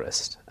the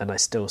forest, and I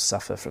still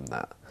suffer from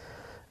that."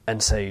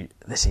 And so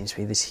there seems to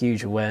be this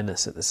huge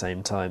awareness at the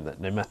same time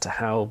that no matter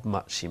how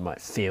much she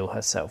might feel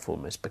herself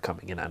almost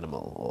becoming an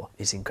animal, or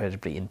is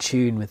incredibly in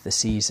tune with the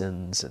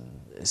seasons and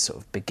sort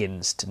of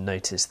begins to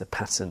notice the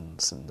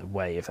patterns and the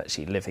way of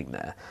actually living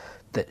there,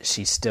 that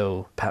she's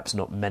still perhaps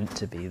not meant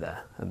to be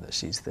there, and that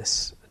she's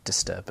this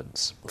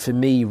disturbance. For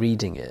me,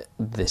 reading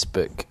this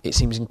book, it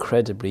seems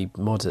incredibly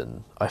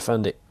modern. I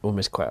found it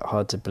almost quite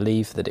hard to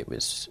believe that it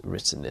was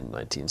written in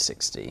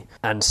 1960.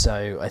 And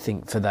so I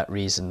think for that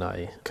reason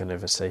I kind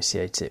of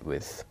associate it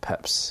with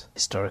perhaps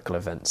historical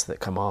events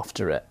that come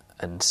after it.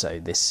 And so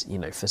this,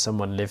 for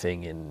someone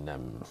living in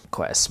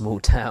quite a small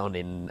town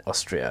in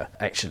Austria,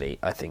 actually,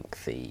 I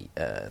think the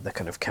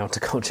kind of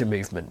counterculture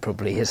movement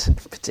probably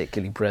isn't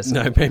particularly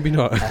present. No, maybe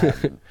not.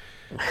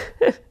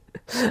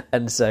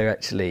 And so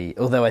actually,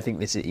 although I think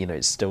this is,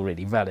 it's still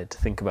really valid to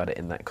think about it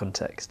in that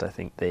context, I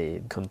think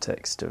the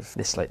context of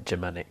this like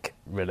Germanic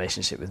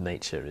relationship with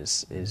nature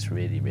is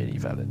really, really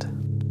valid.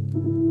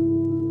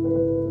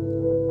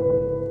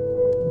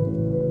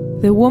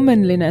 The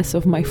womanliness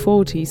of my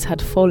 40s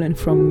had fallen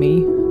from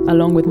me,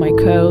 along with my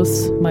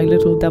curls, my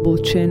little double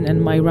chin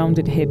and my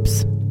rounded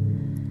hips.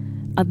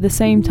 At the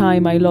same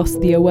time, I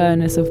lost the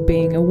awareness of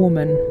being a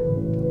woman.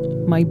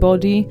 My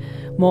body,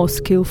 more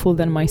skillful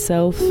than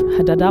myself,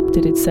 had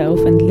adapted itself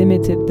and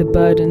limited the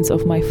burdens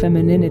of my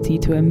femininity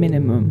to a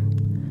minimum.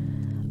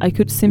 I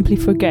could simply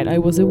forget I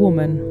was a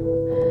woman.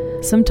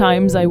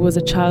 Sometimes I was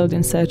a child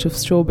in search of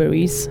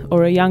strawberries,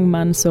 or a young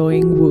man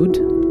sawing wood,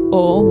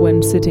 or,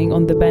 when sitting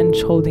on the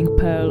bench holding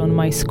Pearl on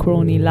my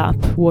scrawny lap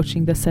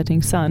watching the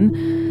setting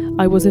sun,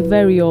 I was a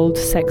very old,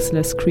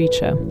 sexless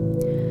creature.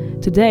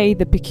 Today,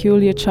 the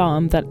peculiar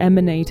charm that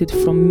emanated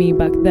from me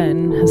back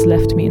then has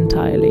left me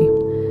entirely.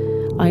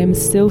 I am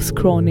still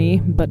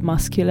scrawny but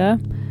muscular,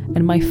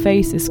 and my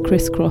face is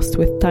crisscrossed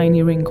with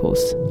tiny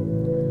wrinkles.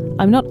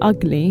 I'm not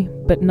ugly,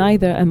 but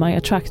neither am I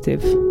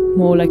attractive,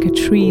 more like a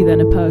tree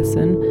than a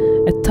person,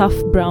 a tough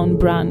brown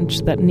branch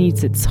that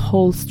needs its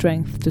whole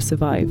strength to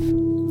survive.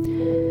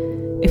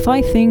 If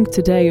I think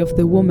today of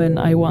the woman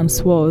I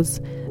once was,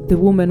 the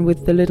woman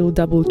with the little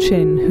double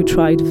chin who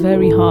tried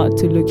very hard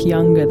to look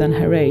younger than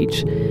her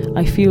age,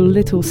 I feel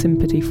little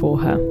sympathy for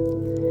her.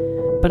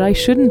 But I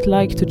shouldn't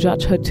like to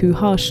judge her too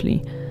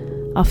harshly.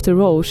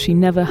 After all, she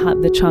never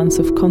had the chance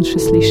of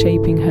consciously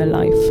shaping her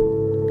life.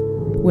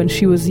 When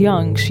she was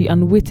young, she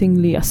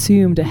unwittingly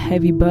assumed a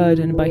heavy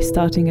burden by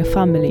starting a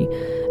family,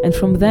 and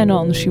from then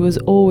on she was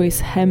always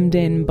hemmed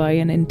in by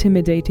an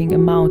intimidating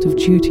amount of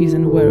duties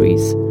and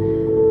worries.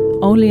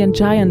 Only a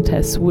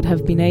giantess would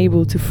have been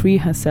able to free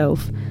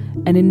herself,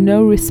 and in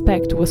no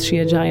respect was she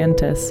a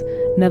giantess,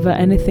 never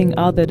anything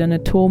other than a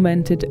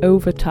tormented,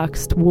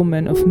 overtaxed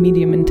woman of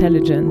medium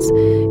intelligence,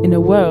 in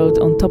a world,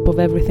 on top of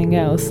everything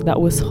else,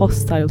 that was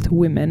hostile to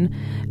women,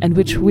 and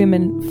which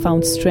women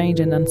found strange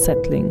and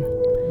unsettling.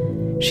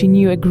 She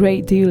knew a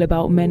great deal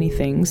about many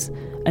things,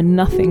 and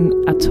nothing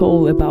at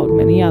all about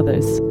many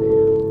others.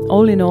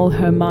 All in all,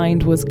 her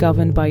mind was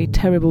governed by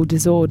terrible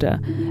disorder,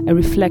 a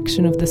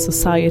reflection of the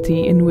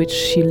society in which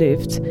she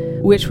lived,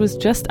 which was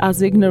just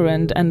as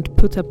ignorant and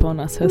put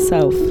upon as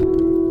herself.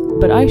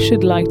 But I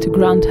should like to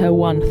grant her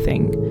one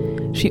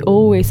thing. She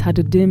always had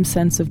a dim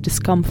sense of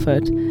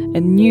discomfort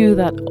and knew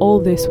that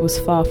all this was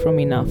far from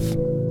enough.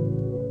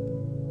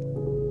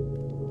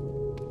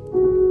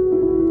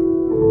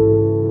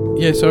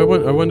 Yeah, so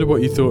I wonder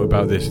what you thought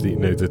about this.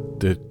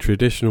 The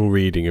traditional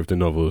reading of the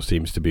novel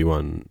seems to be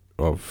one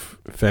of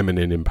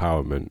feminine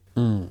empowerment,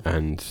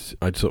 and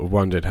I'd sort of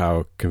wondered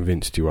how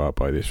convinced you are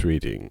by this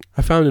reading.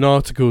 I found an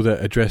article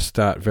that addressed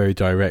that very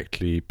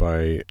directly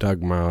by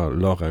Dagmar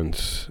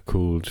Lorenz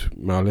called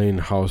Marlene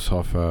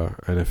Haushofer,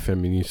 eine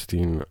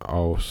Feministin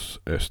aus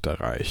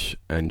Österreich,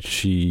 and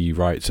she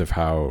writes of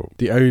how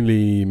the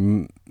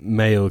only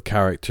male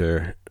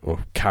character,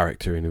 or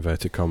character in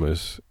inverted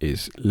commas,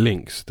 is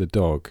Lynx, the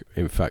dog.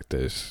 In fact,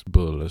 there's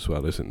Bull as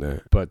well, isn't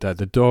there? But that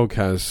the dog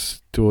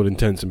has, to all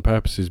intents and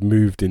purposes,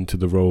 moved into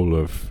the role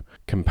of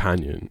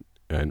companion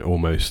and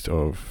almost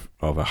of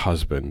a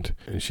husband.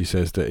 And she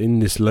says that in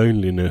this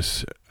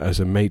loneliness as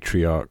a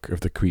matriarch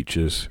of the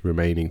creatures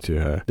remaining to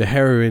her, the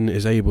heroine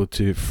is able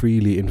to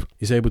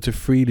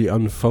freely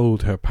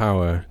unfold her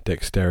power,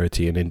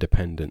 dexterity and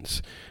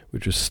independence,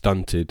 which was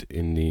stunted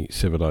in the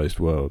civilized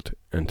world,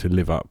 and to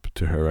live up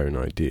to her own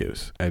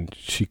ideas. And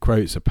she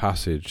quotes a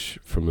passage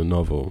from the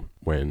novel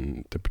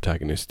when the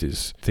protagonist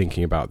is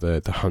thinking about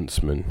the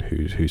huntsman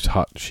whose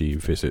hut she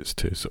visits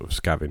to sort of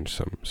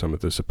scavenge some of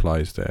the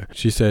supplies there.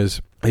 She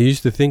says, "I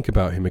used to think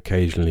about him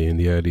occasionally in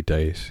the early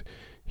days.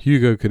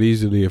 Hugo could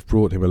easily have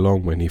brought him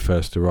along when he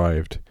first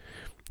arrived.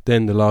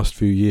 Then the last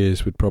few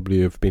years would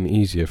probably have been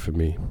easier for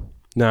me.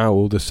 Now,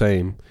 all the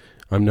same,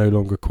 I'm no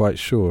longer quite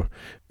sure.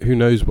 Who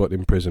knows what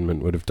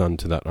imprisonment would have done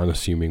to that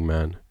unassuming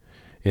man?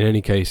 In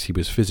any case, he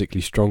was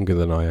physically stronger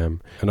than I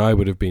am, and I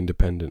would have been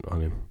dependent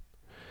on him.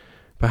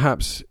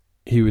 Perhaps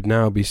he would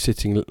now be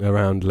sitting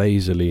around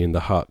lazily in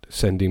the hut,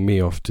 sending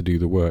me off to do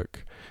the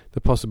work.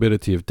 The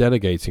possibility of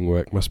delegating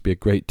work must be a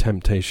great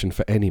temptation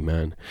for any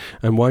man,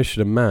 and why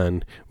should a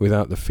man,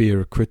 without the fear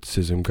of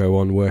criticism, go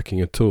on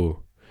working at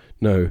all?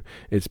 No,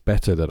 it's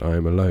better that I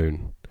am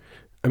alone.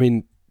 I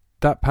mean,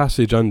 that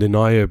passage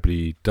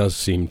undeniably does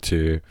seem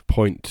to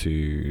point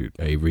to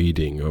a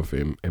reading of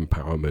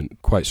empowerment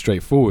quite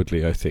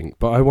straightforwardly, I think.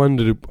 But I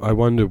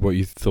wondered what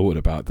you thought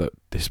about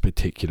this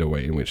particular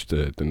way in which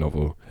the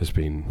novel has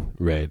been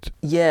read.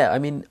 Yeah, I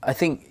mean, I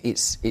think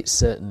it's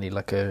certainly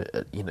like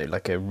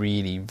a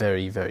really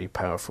very, very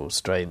powerful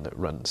strain that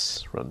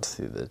runs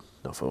through the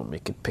novel, and we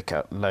could pick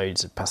out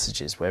loads of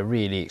passages where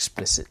really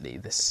explicitly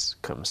this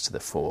comes to the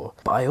fore.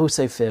 But I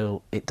also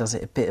feel it does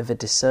it a bit of a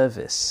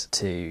disservice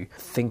to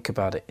think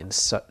about it in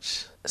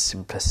such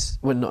simplicity,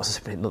 well, not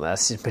that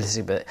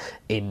simplicity, but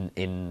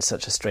in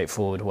such a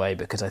straightforward way,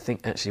 because I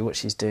think actually what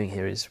she's doing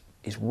here is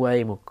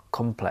way more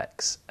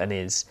complex, and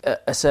is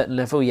at a certain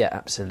level, yeah,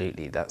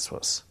 absolutely, that's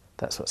what's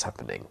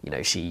happening. You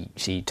know,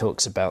 she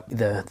talks about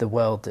the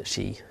world that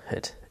she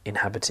had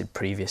inhabited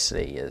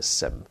previously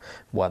as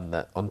one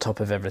that, on top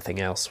of everything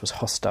else, was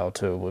hostile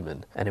to a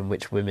woman, and in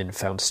which women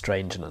found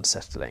strange and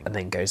unsettling. And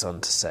then goes on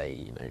to say,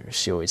 you know,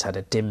 she always had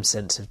a dim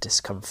sense of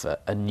discomfort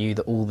and knew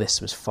that all this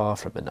was far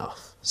from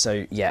enough.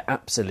 So yeah,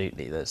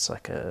 absolutely, there's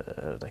like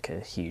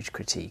a huge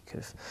critique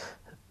of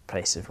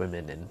place of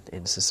women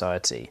in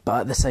society.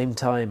 But at the same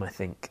time, I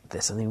think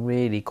there's something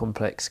really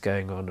complex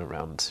going on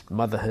around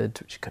motherhood,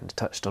 which you kind of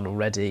touched on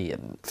already,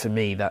 and for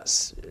me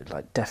that's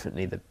like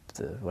definitely the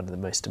one of the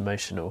most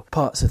emotional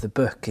parts of the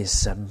book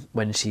is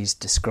when she's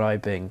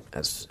describing,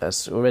 as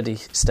already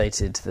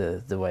stated,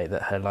 the way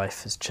that her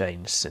life has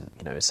changed since,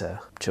 you know, as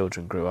her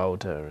children grew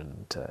older,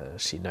 and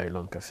she no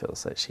longer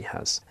feels like she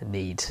has a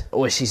need,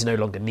 or she's no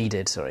longer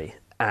needed,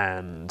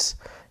 and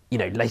you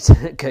know, later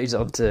it goes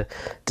on to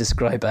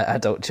describe her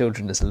adult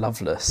children as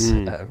loveless,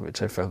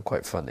 which I found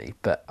quite funny.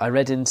 But I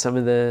read in some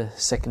of the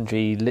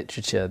secondary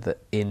literature that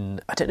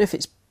I don't know if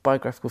it's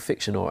biographical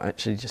fiction or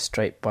actually just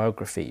straight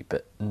biography,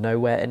 but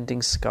Nowhere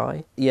Ending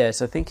Sky.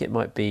 Yes, I think it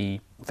might be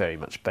very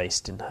much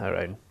based in her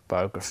own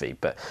biography,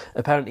 but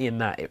apparently in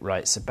that it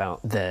writes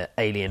about the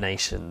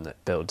alienation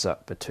that builds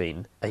up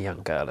between a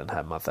young girl and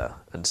her mother.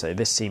 And so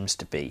this seems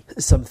to be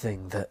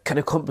something that kind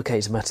of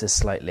complicates matters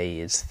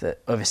slightly, is that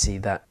obviously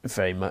that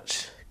very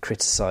much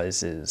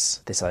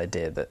criticises this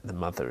idea that the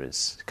mother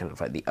is kind of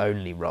like the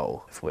only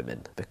role of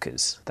women,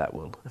 because that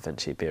will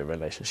eventually be a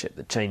relationship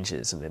that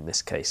changes, and in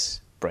this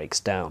case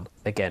breaks down.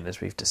 Again, as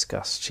we've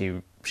discussed,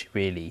 she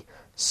really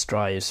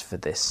strives for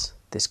this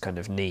kind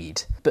of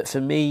need. But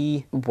for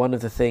me, one of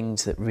the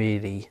things that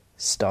really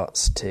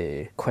starts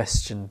to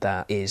question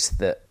that is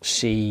that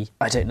she,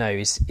 I don't know,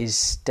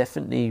 is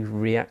definitely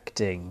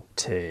reacting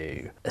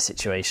to a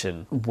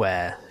situation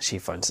where she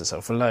finds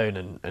herself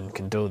alone and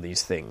can do all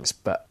these things.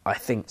 But I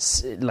think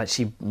like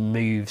she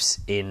moves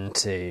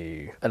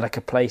into like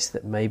a place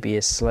that maybe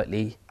is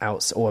slightly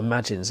out, or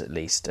imagines at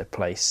least a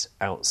place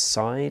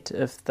outside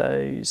of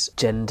those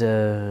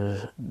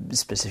gender,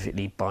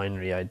 specifically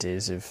binary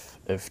ideas of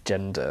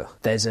gender.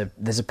 There's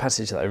a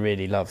passage that I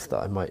really love that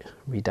I might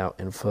read out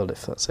in full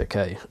if that's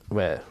okay,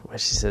 where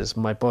she says,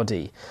 "My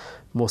body,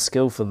 more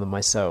skillful than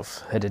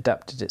myself, had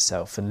adapted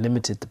itself and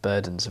limited the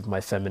burdens of my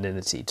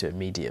femininity to a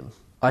medium.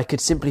 I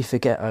could simply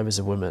forget I was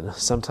a woman.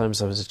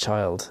 Sometimes I was a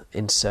child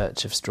in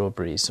search of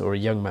strawberries, or a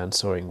young man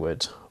sawing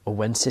wood, or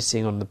when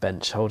sitting on the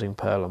bench holding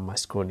Pearl on my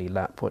scrawny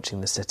lap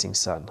watching the setting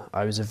sun,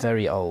 I was a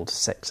very old,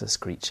 sexless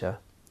creature.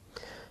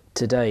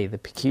 Today, the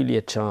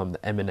peculiar charm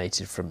that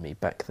emanated from me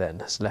back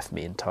then has left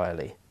me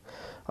entirely.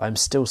 I am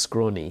still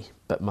scrawny,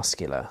 but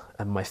muscular,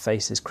 and my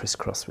face is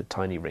crisscrossed with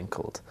tiny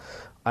wrinkles.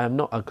 I am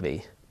not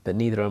ugly, but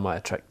neither am I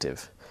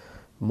attractive.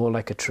 More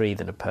like a tree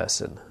than a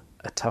person,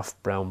 a tough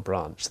brown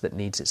branch that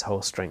needs its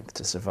whole strength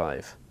to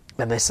survive."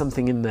 And there's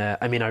something in there,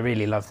 I mean, I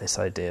really love this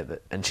idea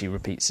that, and she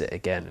repeats it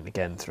again and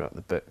again throughout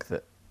the book,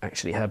 that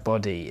actually her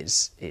body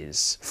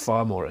is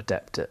far more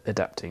adept at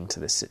adapting to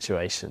this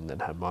situation than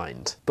her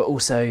mind. But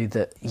also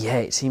that, yeah,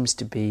 it seems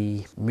to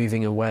be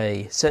moving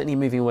away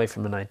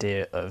from an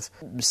idea of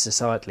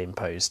societally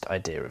imposed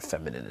idea of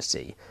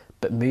femininity,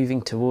 but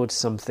moving towards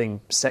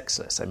something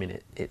sexless. I mean,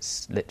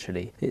 it's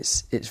literally,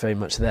 it's very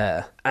much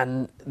there.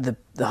 And the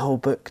whole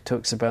book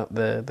talks about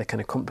the kind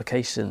of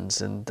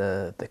complications and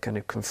the kind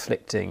of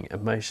conflicting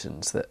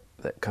emotions that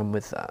come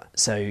with that.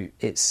 So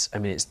it's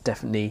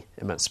definitely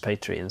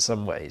emancipatory in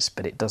some ways,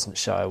 but it doesn't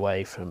shy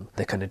away from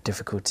the kind of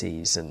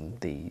difficulties and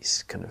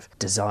these kind of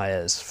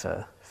desires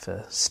for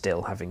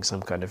still having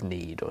some kind of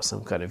need or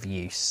some kind of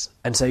use.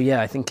 And so,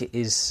 yeah, I think it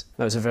is,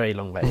 that was a very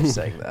long way of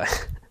saying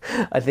that.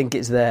 I think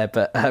it's there,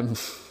 but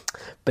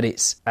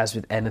it's, as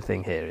with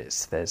anything here,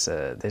 there's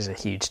a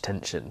huge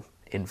tension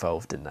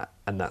involved in that,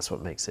 and that's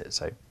what makes it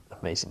so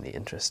amazingly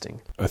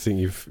interesting. I think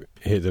you've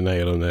hit the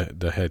nail on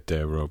the head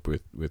there, Rob,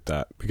 with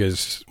that,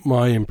 because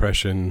my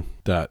impression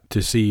that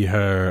to see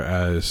her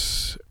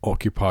as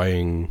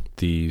occupying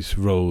these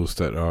roles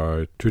that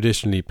are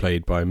traditionally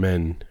played by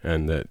men,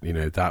 and that, you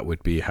know, that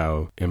would be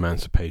how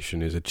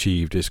emancipation is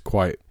achieved, is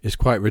quite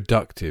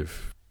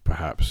reductive,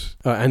 perhaps.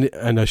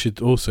 And I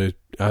should also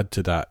add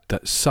to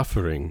that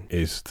suffering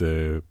is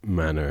the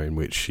manner in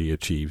which she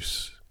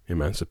achieves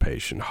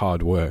emancipation,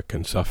 hard work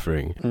and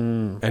suffering.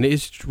 And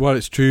while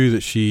it's true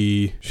that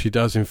she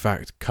does in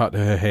fact cut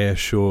her hair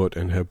short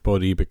and her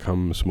body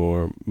becomes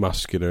more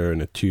muscular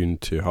and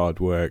attuned to hard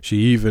work, she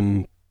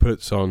even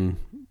puts on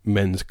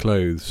men's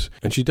clothes,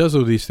 and she does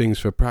all these things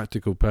for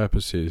practical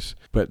purposes.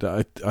 But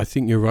I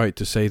think you're right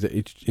to say that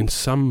in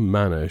some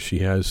manner she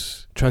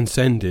has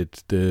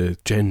transcended the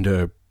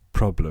gender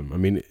problem. I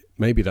mean,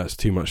 maybe that's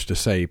too much to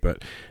say,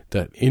 but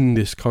that in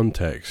this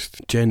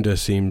context, gender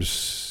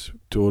seems,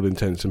 to all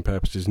intents and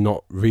purposes,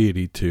 not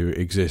really to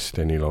exist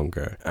any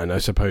longer. And I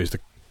suppose the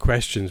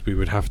questions we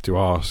would have to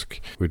ask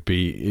would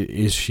be,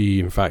 is she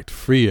in fact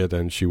freer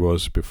than she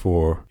was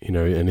before? You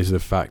know, and is the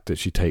fact that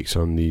she takes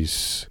on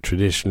these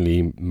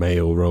traditionally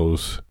male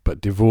roles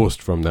but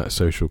divorced from that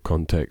social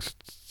context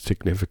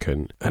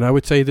significant? And I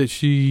would say that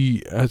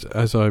she,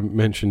 as I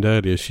mentioned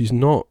earlier, she's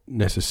not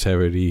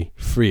necessarily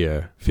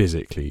freer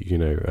physically. You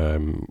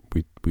know,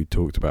 we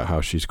talked about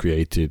how she's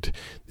created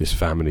this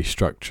family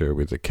structure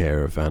with the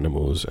care of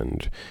animals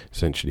and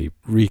essentially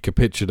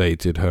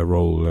recapitulated her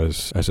role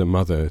as a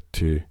mother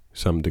to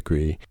some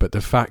degree. But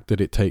the fact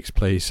that it takes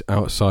place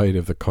outside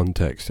of the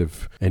context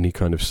of any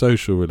kind of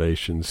social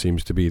relations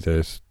seems to be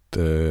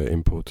the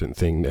important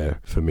thing there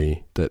for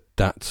me,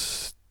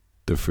 that's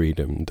the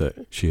freedom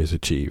that she has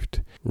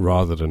achieved,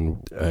 rather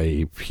than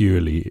a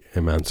purely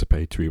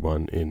emancipatory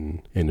one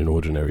in an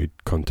ordinary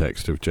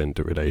context of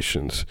gender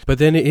relations. But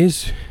then it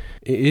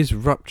is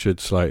ruptured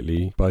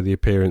slightly by the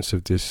appearance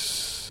of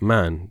this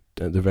man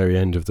at the very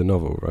end of the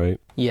novel,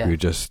 right? Yeah. Who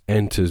just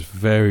enters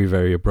very,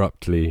 very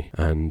abruptly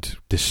and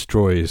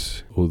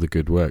destroys all the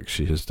good work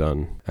she has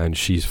done, and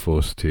she's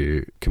forced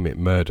to commit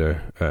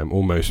murder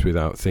almost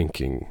without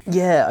thinking.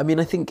 Yeah, I mean,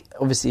 I think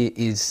obviously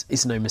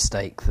it's no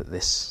mistake that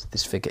this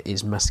figure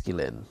is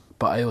masculine,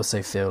 but I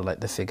also feel like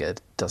the figure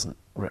doesn't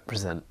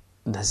represent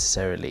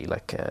necessarily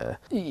like a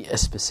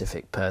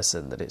specific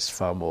person, that it's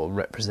far more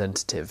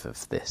representative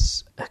of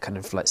this kind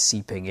of like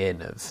seeping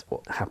in of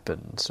what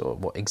happens or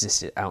what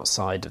existed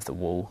outside of the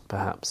wall,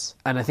 perhaps.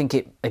 And I think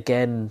it,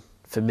 again,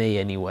 for me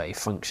anyway,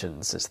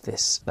 functions as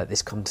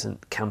this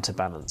constant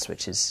counterbalance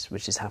which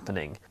is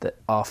happening, that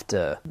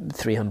after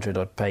 300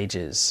 odd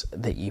pages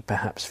that you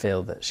perhaps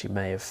feel that she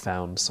may have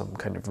found some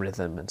kind of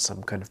rhythm and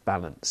some kind of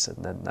balance,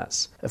 and then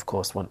that's of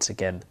course once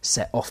again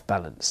set off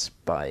balance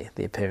by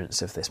the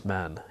appearance of this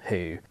man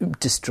who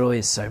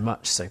destroys so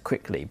much so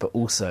quickly, but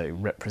also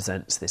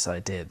represents this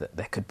idea that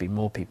there could be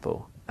more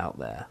people out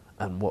there,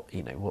 and what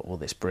will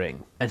this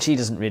bring? And she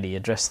doesn't really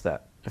address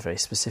that very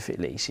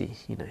specifically. She,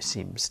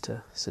 seems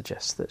to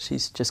suggest that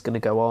she's just going to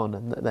go on,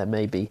 and that there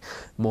may be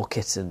more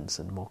kittens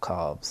and more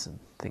calves, and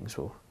things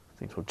will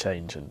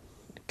change, and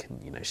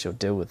she'll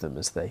deal with them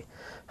as they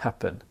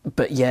happen.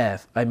 But yeah,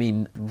 I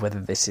mean, whether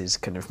this is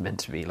kind of meant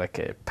to be like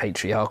a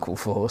patriarchal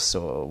force,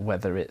 or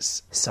whether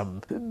it's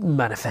some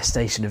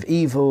manifestation of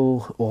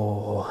evil,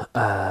 or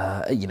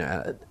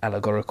at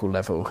allegorical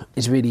level,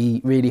 is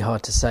really, really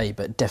hard to say.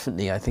 But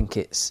definitely, I think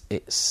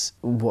it's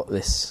what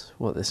this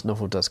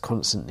novel does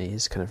constantly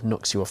is kind of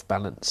knocks you off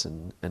balance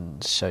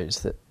and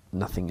shows that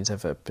nothing is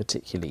ever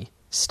particularly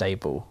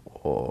stable,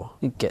 or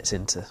it gets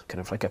into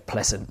kind of like a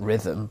pleasant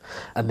rhythm,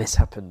 and this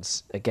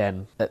happens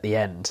again at the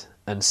end.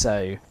 And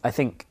so I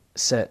think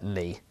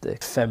certainly the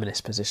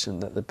feminist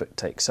position that the book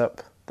takes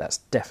up, that's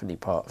definitely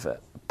part of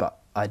it, but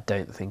I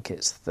don't think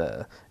it's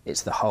the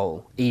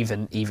whole,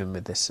 even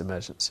with this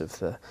emergence of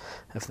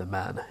the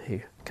man who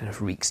kind of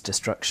wreaks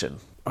destruction.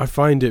 I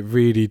find it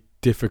really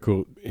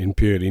difficult in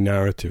purely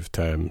narrative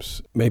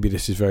terms. Maybe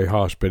this is very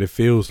harsh, but it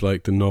feels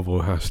like the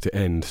novel has to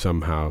end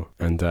somehow,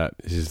 and that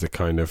this is the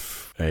kind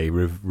of a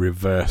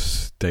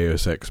reverse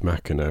Deus Ex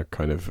Machina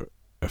kind of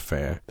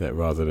affair, that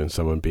rather than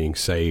someone being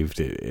saved,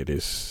 it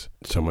is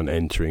someone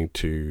entering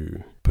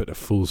to put a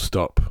full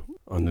stop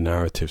on the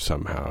narrative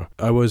somehow.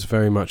 I was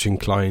very much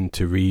inclined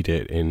to read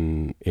it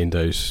in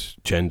those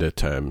gender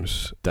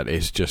terms, that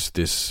it's just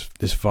this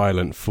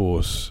violent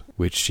force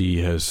which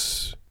she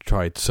has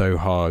tried so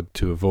hard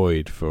to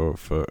avoid for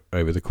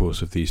over the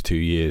course of these 2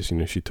 years.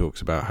 She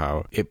talks about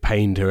how it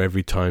pained her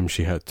every time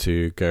she had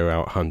to go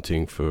out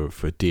hunting for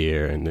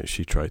deer, and that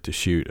she tried to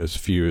shoot as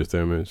few of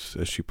them as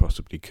she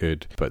possibly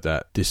could, but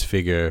that this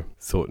figure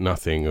thought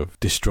nothing of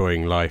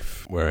destroying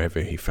life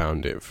wherever he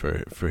found it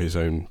for his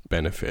own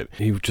benefit.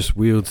 He just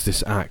wields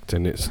this axe,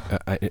 and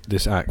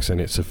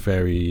it's a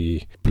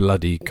very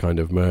bloody kind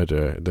of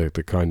murder,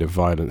 the kind of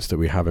violence that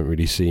we haven't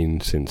really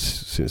seen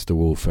since the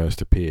wall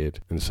first appeared.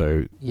 And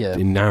so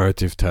in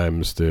narrative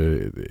terms,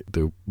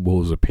 the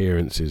wall's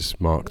appearance is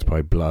marked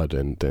by blood,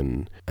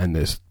 and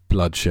there's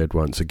bloodshed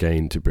once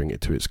again to bring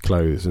it to its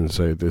close, and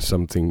so there's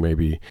something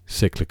maybe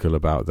cyclical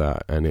about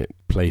that, and it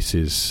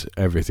places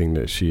everything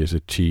that she has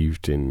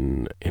achieved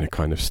in a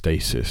kind of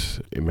stasis.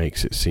 It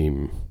makes it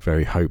seem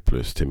very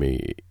hopeless to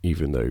me,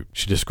 even though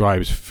she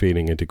describes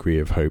feeling a degree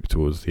of hope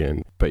towards the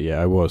end. But yeah,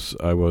 I was,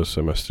 I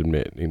must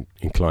admit,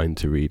 inclined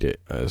to read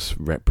it as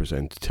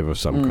representative of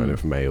some kind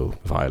of male,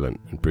 violent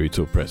and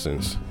brutal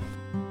presence.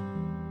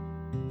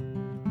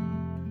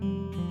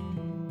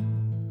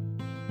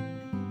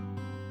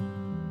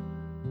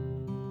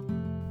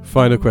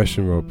 Final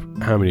question,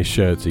 Rob. How many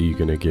sherds are you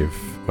going to give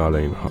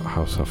Marlene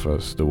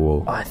Haushofer's The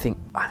Wall? I think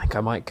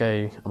I might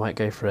go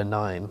for a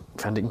 9.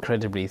 Found it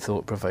incredibly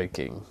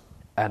thought-provoking,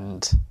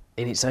 and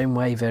in its own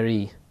way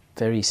very,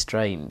 very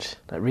strange.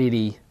 Like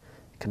really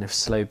kind of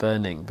slow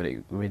burning, but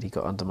it really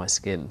got under my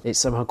skin. It's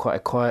somehow quite a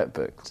quiet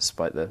book,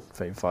 despite the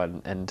very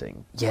violent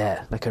ending.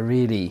 Yeah, like a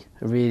really,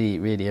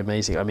 really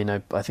amazing. I mean,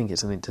 I think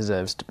it's something that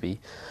deserves to be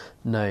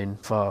known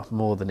far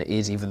more than it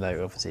is, even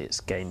though obviously it's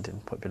gained in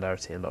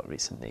popularity a lot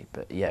recently.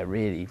 But yeah,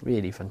 really,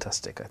 really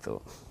fantastic, I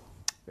thought.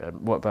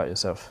 What about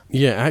yourself?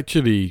 Yeah,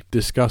 actually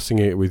discussing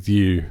it with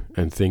you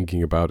and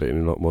thinking about it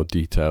in a lot more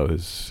detail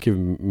has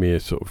given me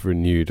a sort of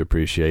renewed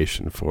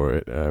appreciation for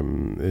it.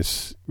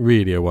 It's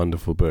really a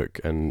wonderful book,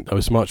 and I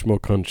was much more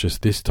conscious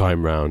this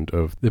time round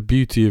of the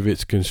beauty of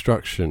its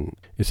construction.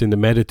 It's in the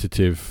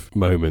meditative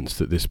moments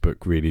that this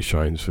book really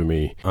shines for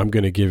me. I'm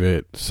going to give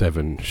it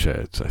 7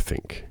 sherds, I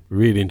think.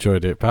 Really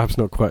enjoyed it, perhaps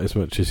not quite as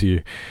much as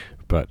you,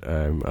 but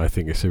I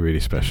think it's a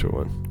really special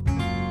one.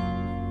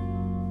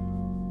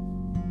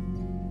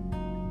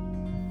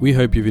 We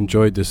hope you've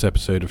enjoyed this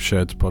episode of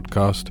Sherds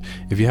Podcast.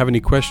 If you have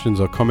any questions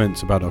or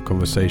comments about our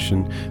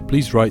conversation,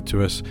 please write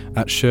to us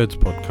at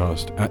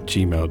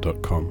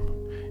sherdspodcast@gmail.com.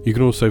 You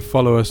can also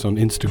follow us on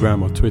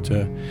Instagram or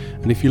Twitter,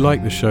 and if you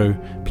like the show,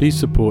 please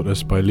support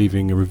us by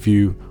leaving a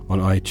review on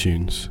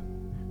iTunes.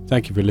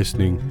 Thank you for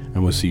listening,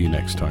 and we'll see you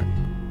next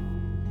time.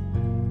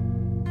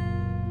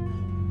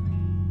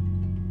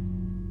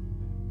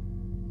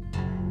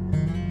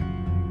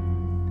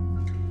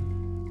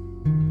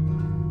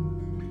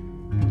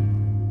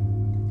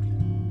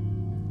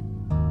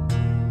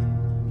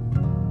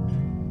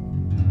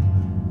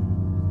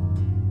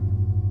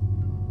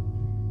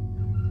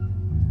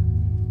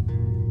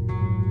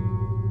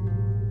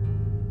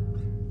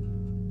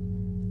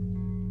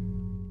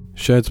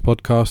 Sherds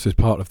Podcast is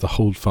part of the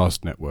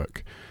Holdfast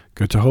Network.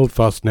 Go to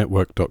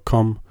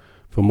holdfastnetwork.com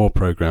for more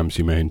programs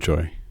you may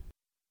enjoy.